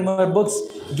writing more and more books,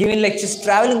 giving lectures,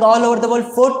 traveling all over the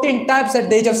world 14 times at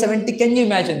the age of 70. Can you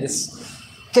imagine this?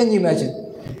 Can you imagine?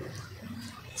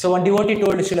 So one devotee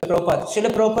told Srila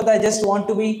Prabhupada, I just want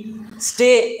to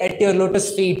stay at your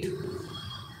lotus feet.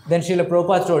 Then Srila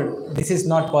Prabhupada told, this is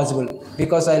not possible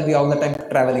because I will be all the time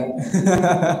traveling.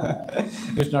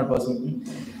 It's not possible.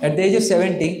 At the age of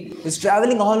 70, he's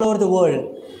traveling all over the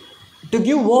world. To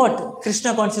give what?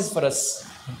 Krishna consciousness for us.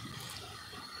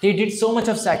 He did so much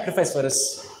of sacrifice for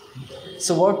us.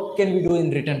 So what can we do in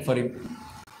return for him?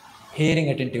 Hearing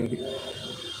attentively.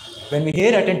 When we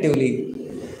hear attentively,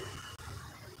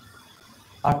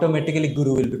 automatically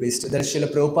Guru will be placed. Then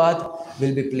Srila Prabhupada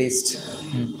will be placed.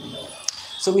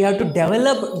 So we have to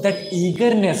develop that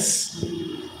eagerness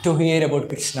to hear about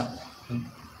Krishna.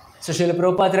 So Srila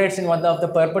Prabhupada writes in one of the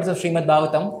purports of Srimad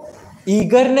Bhagavatam,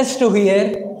 eagerness to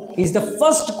hear is the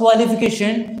first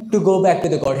qualification to go back to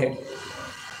the Godhead.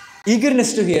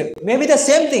 Eagerness to hear. Maybe the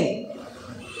same thing.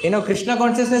 Krishna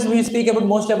consciousness, we speak about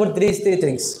mostly about three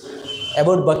things.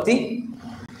 About Bhakti,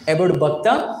 about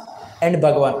Bhakta and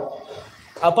Bhagavan.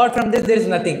 Apart from this, there is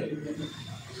nothing.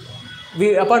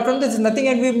 Apart from this, nothing,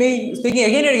 and we may speaking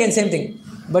again and again same thing.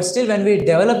 But still, when we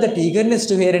develop that eagerness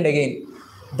to hear and again,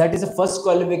 that is the first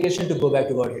qualification to go back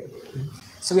to Godhead.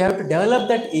 So we have to develop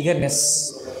that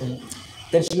eagerness.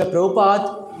 Then Srila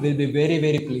Prabhupada will be very,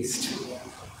 very pleased.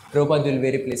 Prabhupada will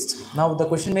be very pleased. Now the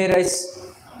question may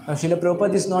arise, now Srila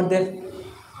Prabhupada is not there.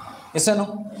 Yes or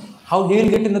no? How he will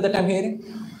get to know that I am hearing?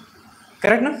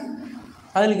 Correct, no?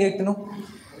 How will he get to know?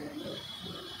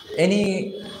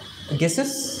 Any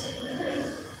guesses?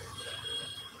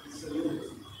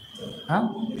 Huh?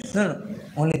 No.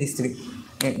 Only these three,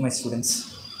 my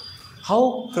students.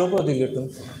 How Prabhupada will get to know?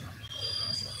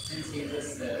 Since he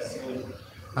was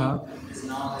soul, is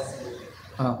now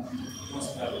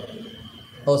most probably.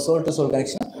 Oh, soul to soul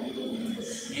connection?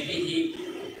 Maybe he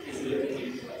is looking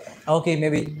into us. Okay,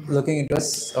 maybe looking into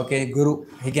us. Okay, Guru,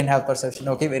 he can have perception.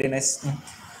 Okay, very nice.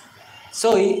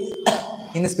 So,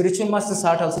 in the spiritual master's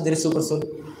heart also there is super soul.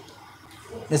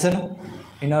 Listen,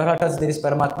 in our heart also there is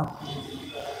Paramatma.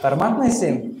 Paramatma is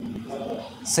same.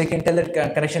 So you can tell that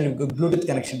connection, Bluetooth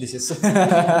connection this is.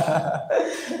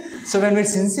 So when we're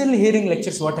sincerely hearing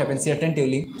lectures, what happens? See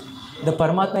attentively, the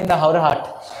Paramatma in our heart,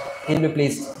 He'll be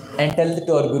pleased. And tell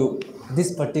to our Guru,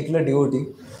 this particular devotee,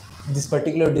 this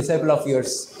particular disciple of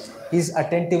yours, is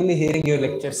attentively hearing your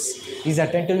lectures, is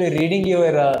attentively reading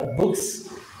your books.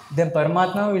 Then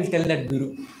Paramatma will tell that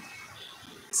Guru.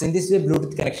 So in this way,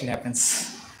 Bluetooth connection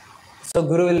happens. So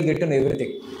Guru will get to know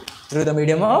everything through the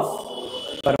medium of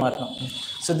Paramatma.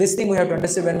 So this thing we have to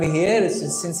understand when we hear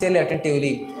sincerely,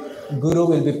 attentively, Guru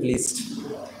will be pleased.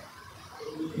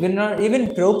 Even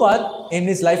Prabhupada in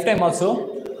his lifetime also,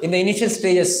 in the initial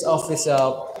stages of his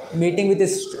meeting with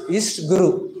his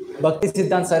Guru, Bhakti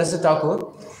Siddhanta Saraswati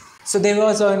Thakur, so they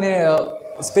was on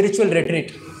a spiritual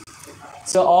retreat.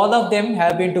 So all of them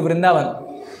have been to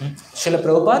Vrindavan. Srila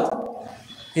Prabhupada,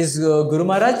 his Guru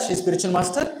Maharaj, his spiritual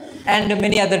master, and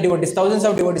many other devotees, thousands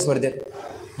of devotees were there.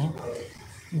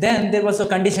 Then there was a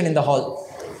condition in the hall.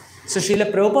 So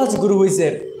Srila Prabhupada's Guru who is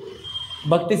there,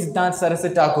 Bhakti Siddhanta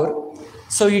Saraswati Thakur,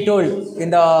 so he told in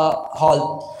the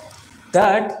hall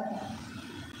that,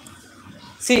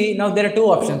 see, now there are two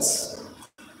options.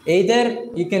 Either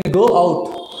you can go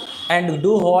out and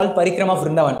do whole parikrama of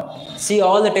Vrindavan, see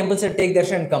all the temples and take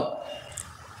darshan and come.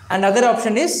 And other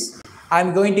option is, I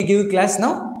am going to give you class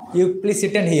now, you please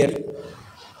sit and hear.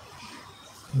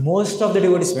 Most of the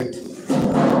devotees went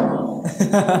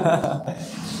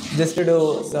just to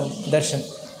do some darshan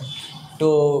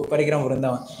to parikrama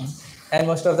Vrindavan. And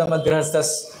most of them are grahasthas,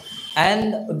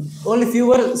 and only few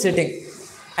were sitting.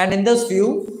 And in those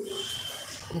few,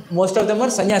 most of them were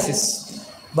sannyasis.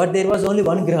 But there was only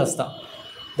one grahastha,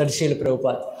 that is Srila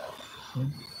Prabhupada.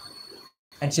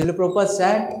 And Srila Prabhupada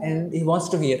sat and he wants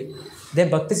to hear. Then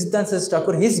Bhakti Siddhanta Saraswati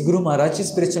Thakur, his Guru Maharaj, his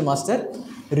spiritual master,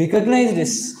 recognized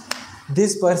this.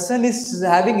 This person is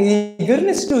having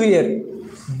eagerness to hear.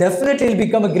 Definitely he will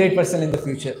become a great person in the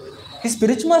future. His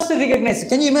spiritual master recognized.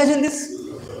 Can you imagine this?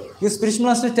 Your spiritual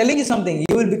master is telling you something.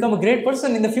 You will become a great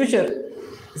person in the future.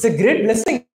 It's a great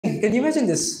blessing. Can you imagine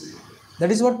this? That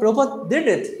is what Prabhupada did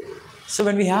it. So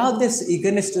when we have this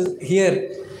eagerness to hear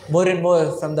more and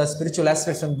more from the spiritual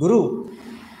aspects from Guru,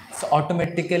 so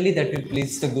automatically that will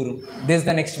please the Guru. This is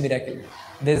the next miracle.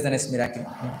 This is the next miracle.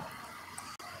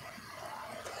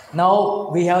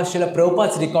 Now we have Srila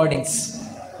Prabhupada's recordings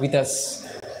with us.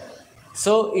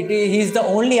 So he is the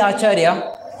only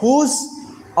Acharya whose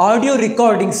audio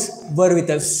recordings were with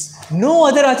us. No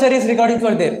other Acharya's recordings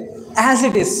were there. As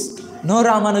it is. No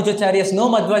Ramanujacharyas, no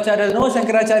Madhvacharyas, no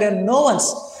Shankaracharya, no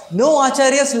one's. No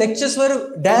Acharya's lectures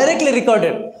were directly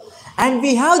recorded. And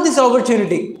we have this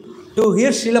opportunity to hear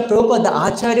Srila Prabhupada, the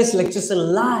Acharya's lectures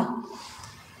live.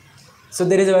 So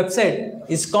there is a website,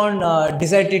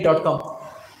 iskondesightry.com,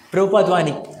 Prabhupada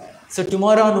Vani. So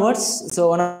tomorrow onwards, so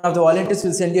one of the volunteers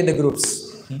will send you the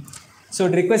groups. So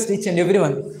I'd request each and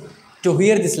everyone to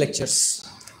hear these lectures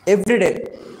every day,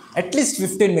 at least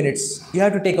 15 minutes. You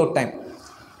have to take out time.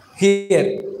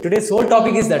 Here, today's whole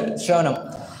topic is that, Shravanam.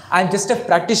 I am just a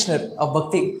practitioner of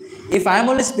Bhakti. If I am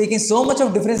only speaking, so much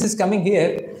of difference is coming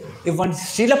here. If one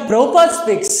Srila Prabhupada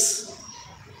speaks,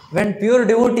 when pure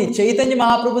devotee, Chaitanya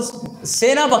Mahaprabhu's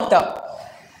Sena Bhakta,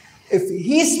 if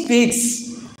he speaks,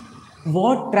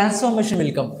 what transformation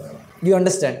will come? You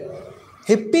understand?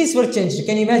 Hippies were changed.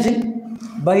 Can you imagine?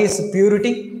 By his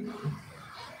purity.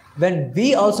 When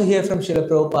we also hear from Srila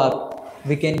Prabhupada,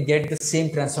 we can get the same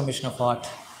transformation of heart,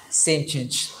 same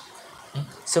change.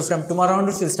 So from tomorrow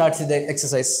onwards, we'll start with the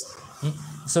exercise.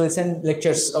 So we'll send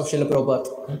lectures of Srila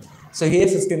Prabhupada. So here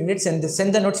 15 minutes and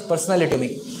send the notes personally to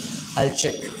me. I'll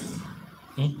check.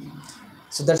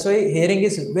 So that's why hearing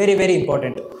is very, very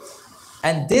important.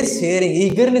 And this hearing,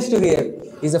 eagerness to hear,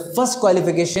 is the first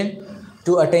qualification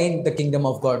to attain the kingdom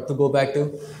of God, to go back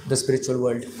to the spiritual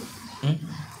world.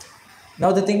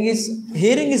 Now the thing is,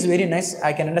 hearing is very nice.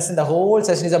 I can understand the whole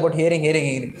session is about hearing, hearing,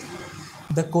 hearing.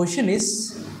 The question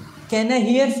is, can I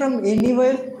hear from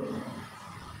anywhere?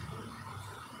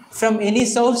 From any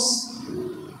source?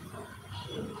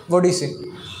 What do you say?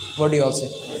 What do you all say?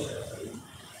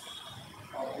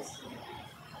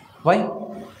 Why?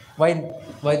 Why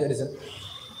the reason?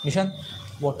 Nishan,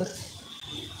 water?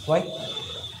 Why?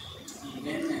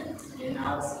 Even in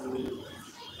our school,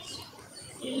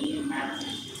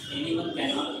 anyone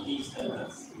cannot teach the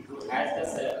class who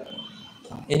has the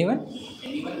Anyone?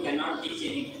 anyone cannot teach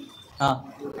anyone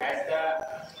who has the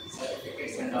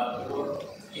certificates and all, who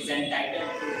is entitled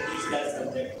to teach the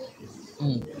subject.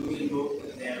 We will go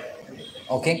there.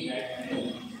 Okay.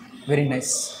 Very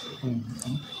nice.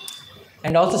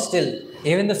 And also still,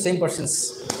 even the same persons,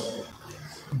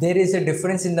 there is a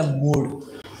difference in the mood.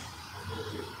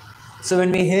 So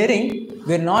when we're hearing,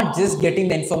 we're not just getting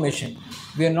the information.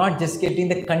 We are not just getting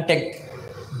the content.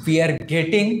 We are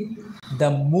getting the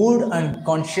mood and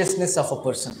consciousness of a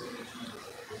person.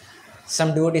 Some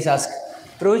devotees ask,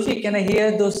 Prabhuji, can I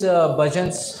hear those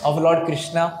bhajans of Lord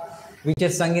Krishna which are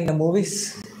sung in the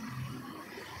movies?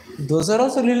 Those are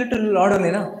also related to Lord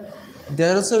only, na? They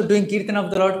are also doing kirtan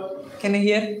of the Lord. Can I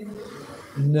hear?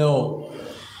 No.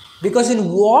 Because in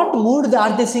what mood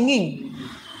are they singing?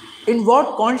 In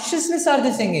what consciousness are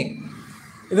they singing?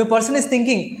 If a person is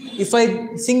thinking, if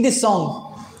I sing this song,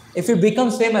 if it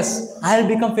becomes famous, I'll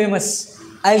become famous.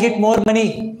 I'll get more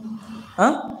money.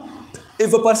 Huh?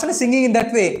 If a person is singing in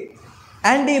that way,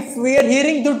 and if we are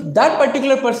hearing to that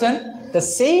particular person, the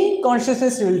same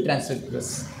consciousness will transfer to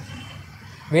us.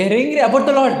 We are hearing about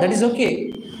the Lord, that is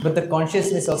okay. But the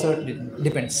consciousness also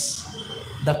depends.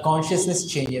 The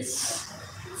consciousness changes.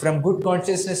 From good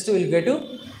consciousness to will get to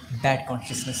bad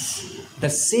consciousness. The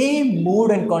same mood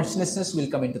and consciousness will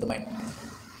come into the mind.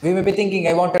 We may be thinking,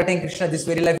 I want to attain Krishna this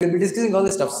very life. We'll be discussing all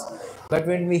the stuffs. But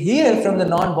when we hear from the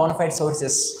non-bona fide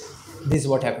sources, this is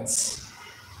what happens.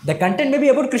 The content may be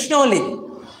about Krishna only.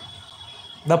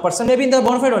 The person may be in the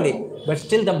bona fide only. But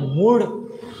still the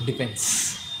mood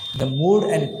depends. The mood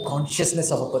and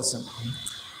consciousness of a person.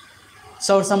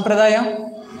 So our sampradaya,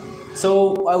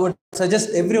 so I would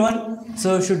suggest everyone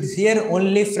should hear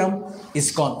only from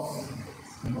ISKCON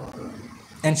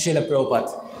and Srila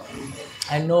Prabhupada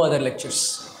and no other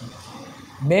lectures.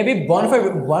 Maybe bona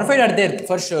fide are there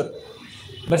for sure,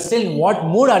 but still in what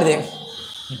mood are they?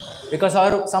 Because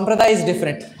our sampradaya is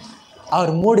different,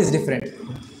 our mood is different.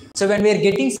 So when we are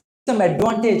getting some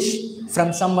advantage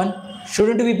from someone,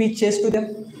 shouldn't we be chaste to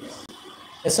them?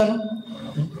 Yes or no?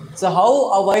 So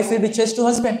how a wife will be chaste to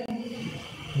husband?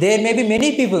 There may be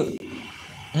many people.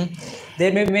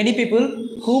 There may be many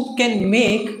people who can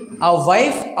make a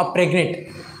wife a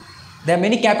pregnant. There are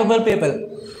many capable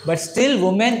people, but still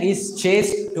woman is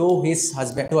chaste to his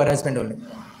husband, to her husband only.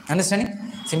 Understanding?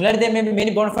 Similarly, there may be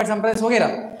many bona fide sampradayas,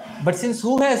 etc. But since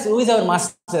who is our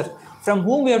master, from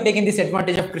whom we have taken this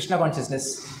advantage of Krishna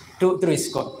consciousness through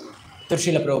ISKCON, through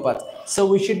Srila Prabhupada. So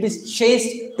we should be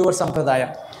chaste to our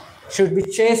sampradaya, should be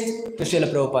chaste to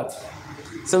Srila Prabhupada.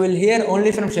 So we'll hear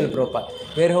only from Srila Prabhupada.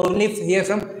 We'll only hear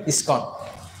from ISKCON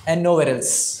and nowhere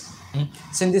else.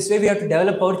 So in this way we have to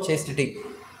develop our chastity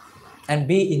and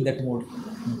be in that mood.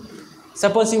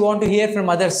 Suppose you want to hear from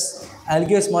others. I'll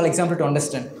give a small example to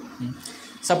understand.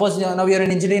 Suppose now you are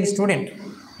an engineering student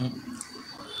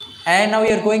and now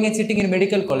you are going and sitting in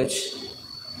medical college.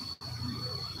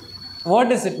 What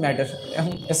does it matter?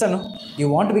 Yes or no? You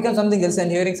want to become something else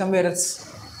and hearing somewhere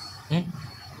else. You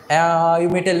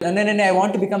may tell, no, I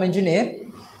want to become engineer.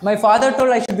 My father told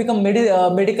I should become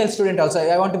medical student also.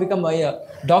 I want to become a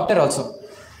doctor also.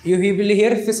 He will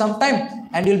hear for some time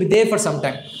and you will be there for some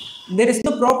time. There is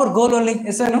no proper goal only.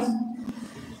 Yes or no?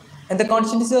 And the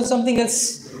consciousness of something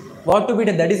else. What to be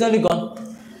done? That is only gone.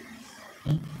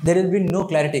 There will be no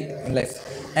clarity in life.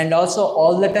 And also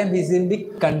all the time there will be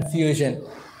confusion.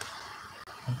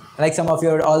 Like some of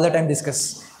you all the time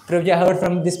discuss. Prabhuji, I heard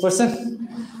from this person.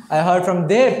 I heard from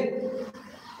there.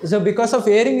 So because of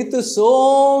hearing it to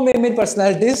so many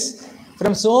personalities,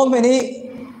 from so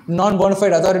many non-bona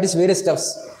fide authorities, various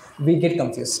stuffs, we get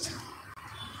confused.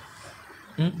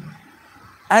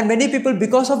 And many people,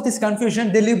 because of this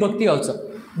confusion, they leave bhakti also.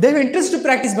 They have interest to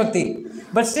practice bhakti,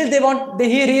 but still they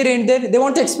hear here and there, they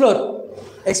want to explore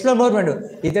more.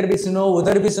 Idhar bhi suno,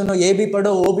 udhar bhi suno, ye bhi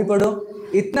padho, wo bhi padho.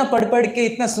 Itna pad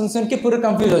ke, itna sun ke pura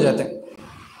confused ho jate hain.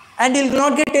 And he will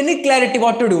not get any clarity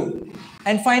what to do.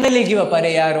 And finally give up.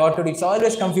 Arey yaar, what to do? It's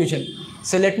always confusion.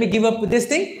 So let me give up this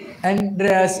thing and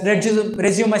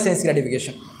resume my sense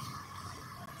gratification.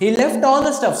 He left all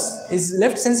the stuffs. He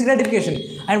left sense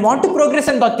gratification and want to progress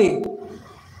in bhakti.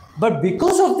 But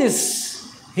because of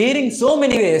this, hearing so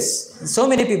many ways, so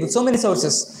many people, so many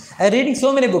sources, and reading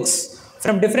so many books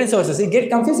from different sources, he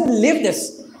get confused and leave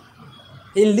this.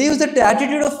 He leaves that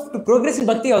attitude of to progress in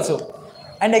bhakti also.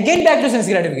 And again back to sense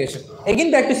gratification. Again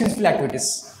back to sinful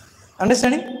activities.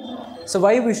 Understanding? So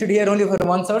why we should hear only from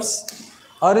one source?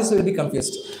 Or else we will be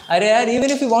confused. Even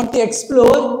if we want to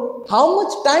explore, how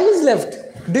much time is left?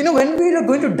 Do you know when we are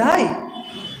going to die?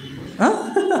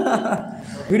 Huh?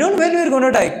 We don't know when we are going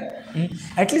to die.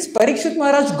 At least Parikshit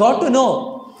Maharaj got to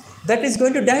know that he is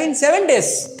going to die in 7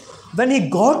 days. When he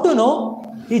got to know,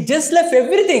 he just left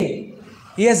everything.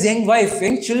 He has young wife,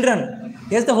 young children.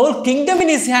 He has the whole kingdom in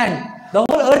his hand. The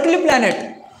whole earthly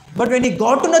planet. But when he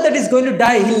got to know that he is going to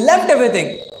die, he left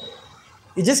everything.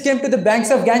 He just came to the banks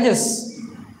of Ganges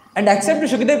and accepted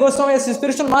Shukadeva Goswami as his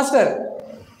spiritual master.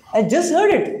 I just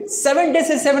heard it. 7 days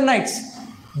and 7 nights.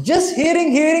 Just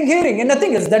hearing and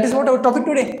nothing else. That is what our topic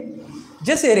today.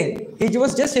 Just hearing. He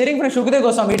was just hearing from Shukadeva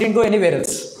Goswami. He didn't go anywhere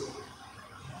else.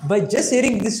 By just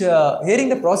hearing this, hearing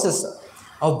the process,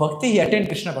 of bhakti, he attained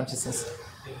Krishna consciousness.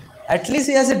 At least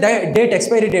he has a date,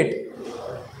 expiry date.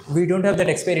 We don't have that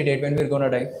expiry date when we're going to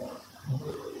die.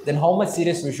 Then how much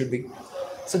serious we should be?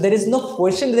 So there is no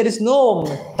question, there is no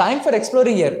time for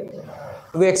exploring here.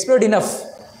 We explored enough.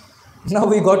 Now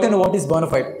we got to know what is bona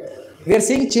fide. We are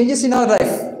seeing changes in our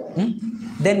life.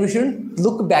 Then we shouldn't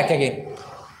look back again.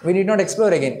 We need not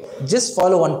explore again. Just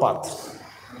follow one path.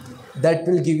 That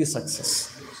will give you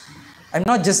success. I'm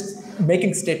not just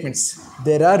making statements.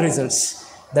 There are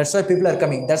results. That's why people are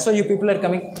coming. That's why you people are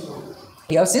coming.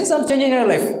 You have seen some change in your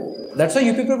life. That's why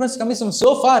you people are coming from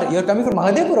so far. You are coming from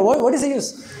Mahadevpura. What is the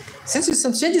use? Since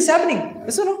some change is happening.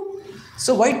 Yes or no?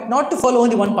 So why not to follow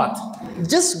only one path?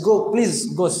 Just go,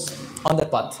 please go on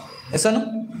that path. Yes or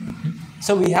no?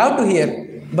 So we have to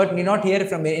hear, but we not hear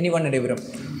from anyone and everyone.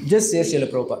 Just hear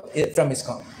Srila Prabhupada from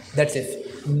ISKCON. That's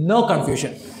it. No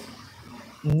confusion.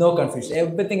 No confusion.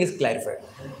 Everything is clarified.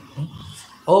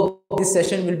 Hope this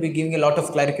session will be giving a lot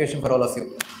of clarification for all of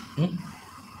you.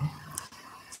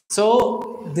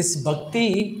 So this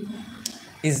bhakti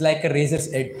is like a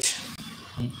razor's edge.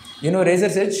 You know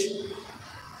razor's edge?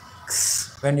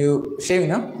 When you shave,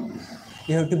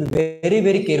 you have to be very,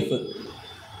 very careful.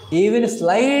 Even a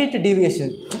slight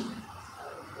deviation,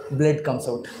 blood comes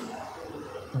out.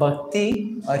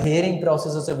 Bhakti or hearing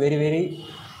process is very, very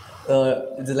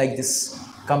like this.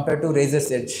 Compared to razor's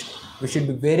edge, we should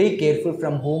be very careful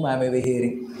from whom I am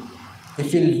hearing.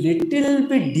 If you little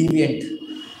bit deviant,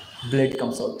 blood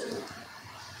comes out.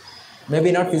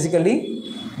 Maybe not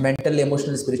physically, mentally,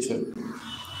 emotionally, spiritually.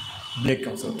 Blood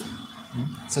comes out.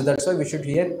 So that's why we should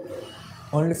hear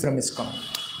only from ISKCON,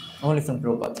 only from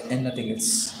Prabhupada and nothing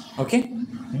else. Okay?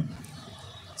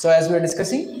 So as we are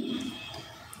discussing,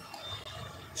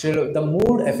 the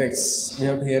mood effects, we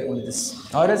have to hear only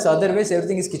this. Or else otherwise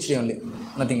everything is khichdi only,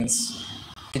 nothing else.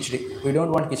 Khichdi. We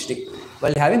don't want khichdi.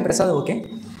 While having prasad, okay,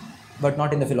 but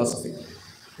not in the philosophy.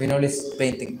 We know this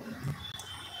plain thing.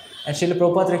 And Srila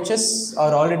Prabhupada lectures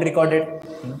are already recorded.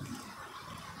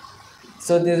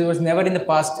 So there was never in the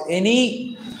past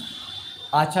any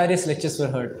Acharya's lectures were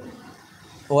heard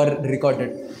or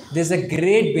recorded. There's a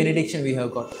great benediction we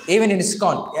have got. Even in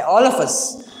ISKCON, all of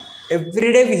us,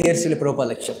 every day we hear Srila Prabhupada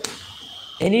lecture.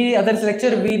 Any other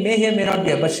lecture we may hear, may not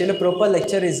hear, but Srila Prabhupada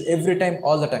lecture is every time,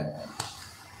 all the time.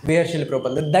 We hear Srila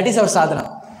Prabhupada. That is our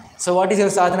sadhana. So what is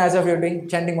your sadhana as of you are doing?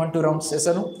 Chanting 1-2 rounds, yes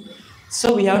or no?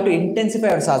 So we have to intensify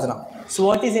our sadhana. So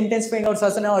what is intensifying our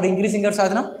sadhana or increasing our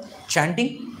sadhana?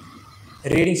 Chanting,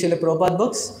 reading Srila Prabhupada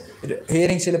books,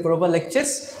 hearing Srila Prabhupada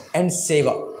lectures, and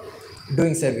seva,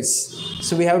 doing service.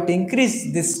 So we have to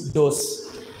increase this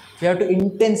dose. We have to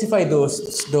intensify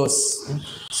those dose.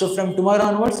 So from tomorrow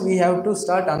onwards, we have to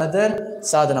start another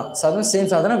sadhana. Same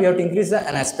sadhana, we have to increase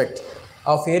an aspect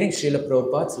of hearing Srila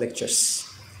Prabhupada's lectures.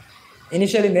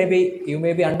 Initially, maybe you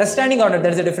may be understanding or not,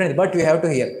 there is a difference, but we have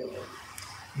to hear.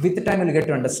 With the time, you will get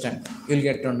to understand. You will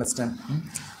get to understand.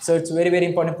 So it's a very, very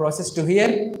important process to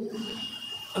hear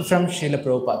from Srila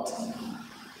Prabhupada.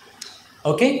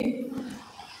 Okay?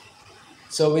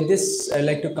 So with this, I'd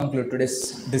like to conclude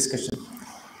today's discussion.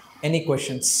 Any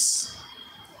questions?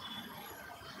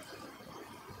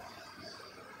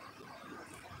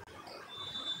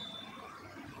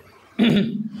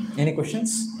 Any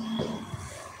questions?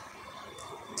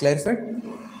 Clarified?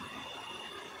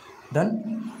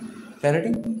 Done?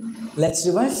 Clarity? Let's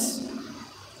revise.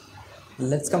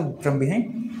 Let's come from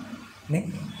behind. Nick?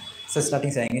 So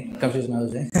starting saying it. Confusion now.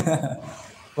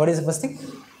 What is the first thing?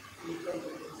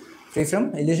 Free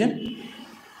from illusion?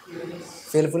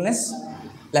 Fearfulness?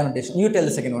 Lamentation. You tell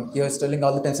the second one. You are telling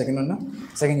all the time second one, no?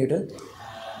 Second you tell.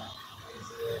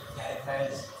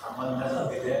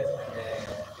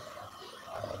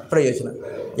 Prayojana.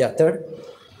 Yeah, third.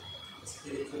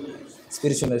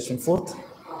 Spiritual nourishment. Fourth.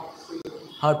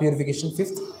 Heart purification.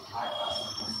 Fifth.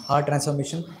 Heart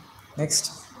transformation.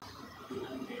 Next.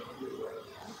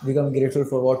 Become grateful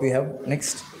for what we have.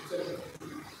 Next.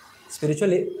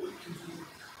 Spiritually.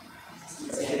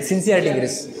 Sincerity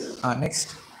grace.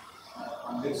 Next.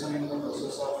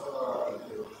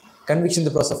 Conviction in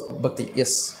the process of bhakti.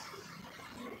 Yes.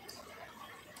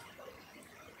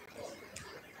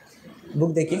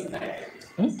 Book dekhi.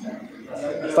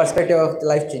 Perspective of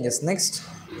life changes. Next.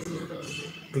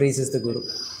 Praises the Guru.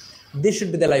 This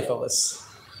should be the life of us.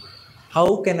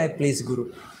 How can I please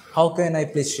Guru? How can I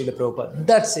please Srila Prabhupada?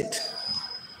 That's it.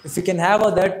 If we can have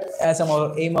that as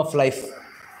our aim of life.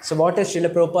 So what is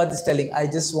Srila Prabhupada is telling? I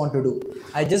just want to do.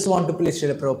 I just want to please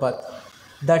Srila Prabhupada.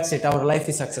 That's it. Our life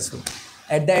is successful.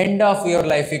 At the end of your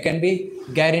life, you can be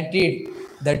guaranteed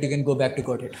that you can go back to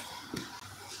Godhead.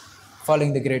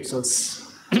 Following the great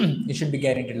souls. You should be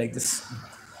guaranteed like this.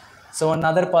 So one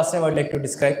other person I would like to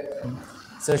describe.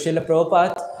 So Srila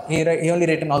Prabhupada, he only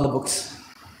written all the books.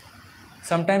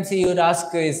 Sometimes he would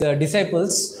ask his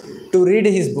disciples to read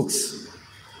his books.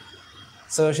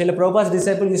 So Srila Prabhupada's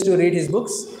disciple used to read his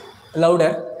books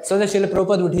louder so that Srila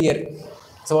Prabhupada would hear.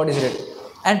 So what is it?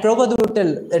 And Prabhupada would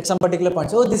tell at some particular point,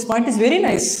 oh, this point is very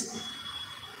nice.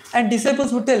 And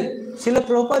disciples would tell, Srila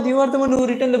Prabhupada, you are the one who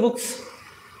written the books.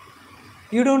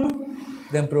 You don't know?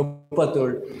 Then Prabhupada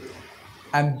told,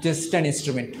 I'm just an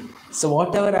instrument. So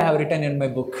whatever I have written in my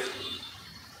book,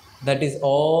 that is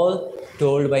all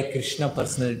told by Krishna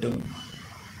personally to me.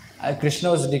 Krishna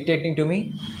was dictating to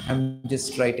me, I'm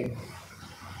just writing.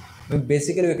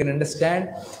 Basically, we can understand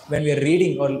when we are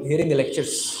reading or hearing the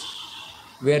lectures,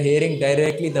 we are hearing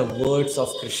directly the words of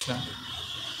Krishna.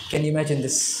 Can you imagine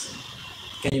this?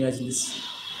 Can you imagine this?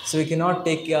 So we cannot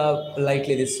take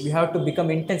lightly this. We have to become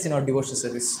intense in our devotional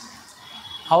service.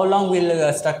 How long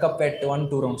we'll stuck up at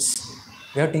 1-2 rounds?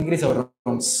 We have to increase our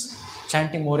rounds,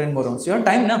 chanting more and more rounds. You have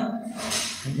time now.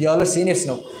 You all are seniors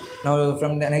now. Now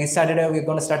from the next Saturday, we're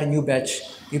going to start a new batch.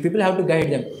 You people have to guide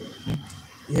them.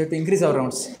 We have to increase our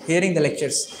rounds, hearing the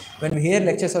lectures. When we hear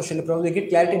lectures of Srila Prabhupada, we get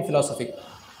clarity in philosophy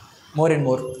more and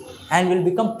more. And we'll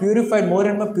become purified, more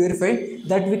and more purified,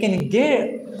 that we can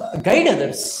guide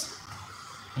others.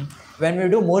 When we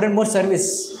do more and more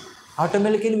service,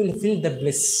 automatically we'll feel the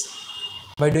bliss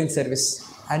by doing service.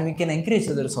 And we can encourage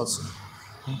others also.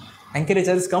 Encourage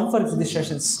others, come for these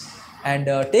sessions and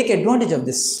take advantage of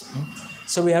this.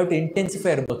 So we have to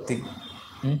intensify our bhakti.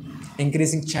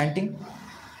 Increasing chanting,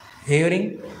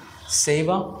 hearing,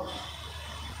 seva.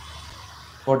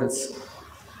 What else?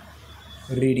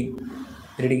 Reading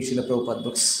Srila Prabhupada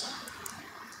books.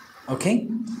 Okay?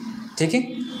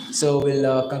 Taking? So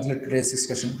we'll conclude today's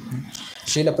discussion.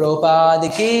 Srila Prabhupada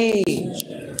ki.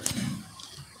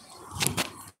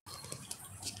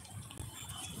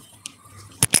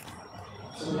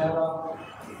 So we have a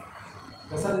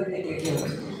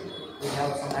we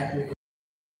have some activity.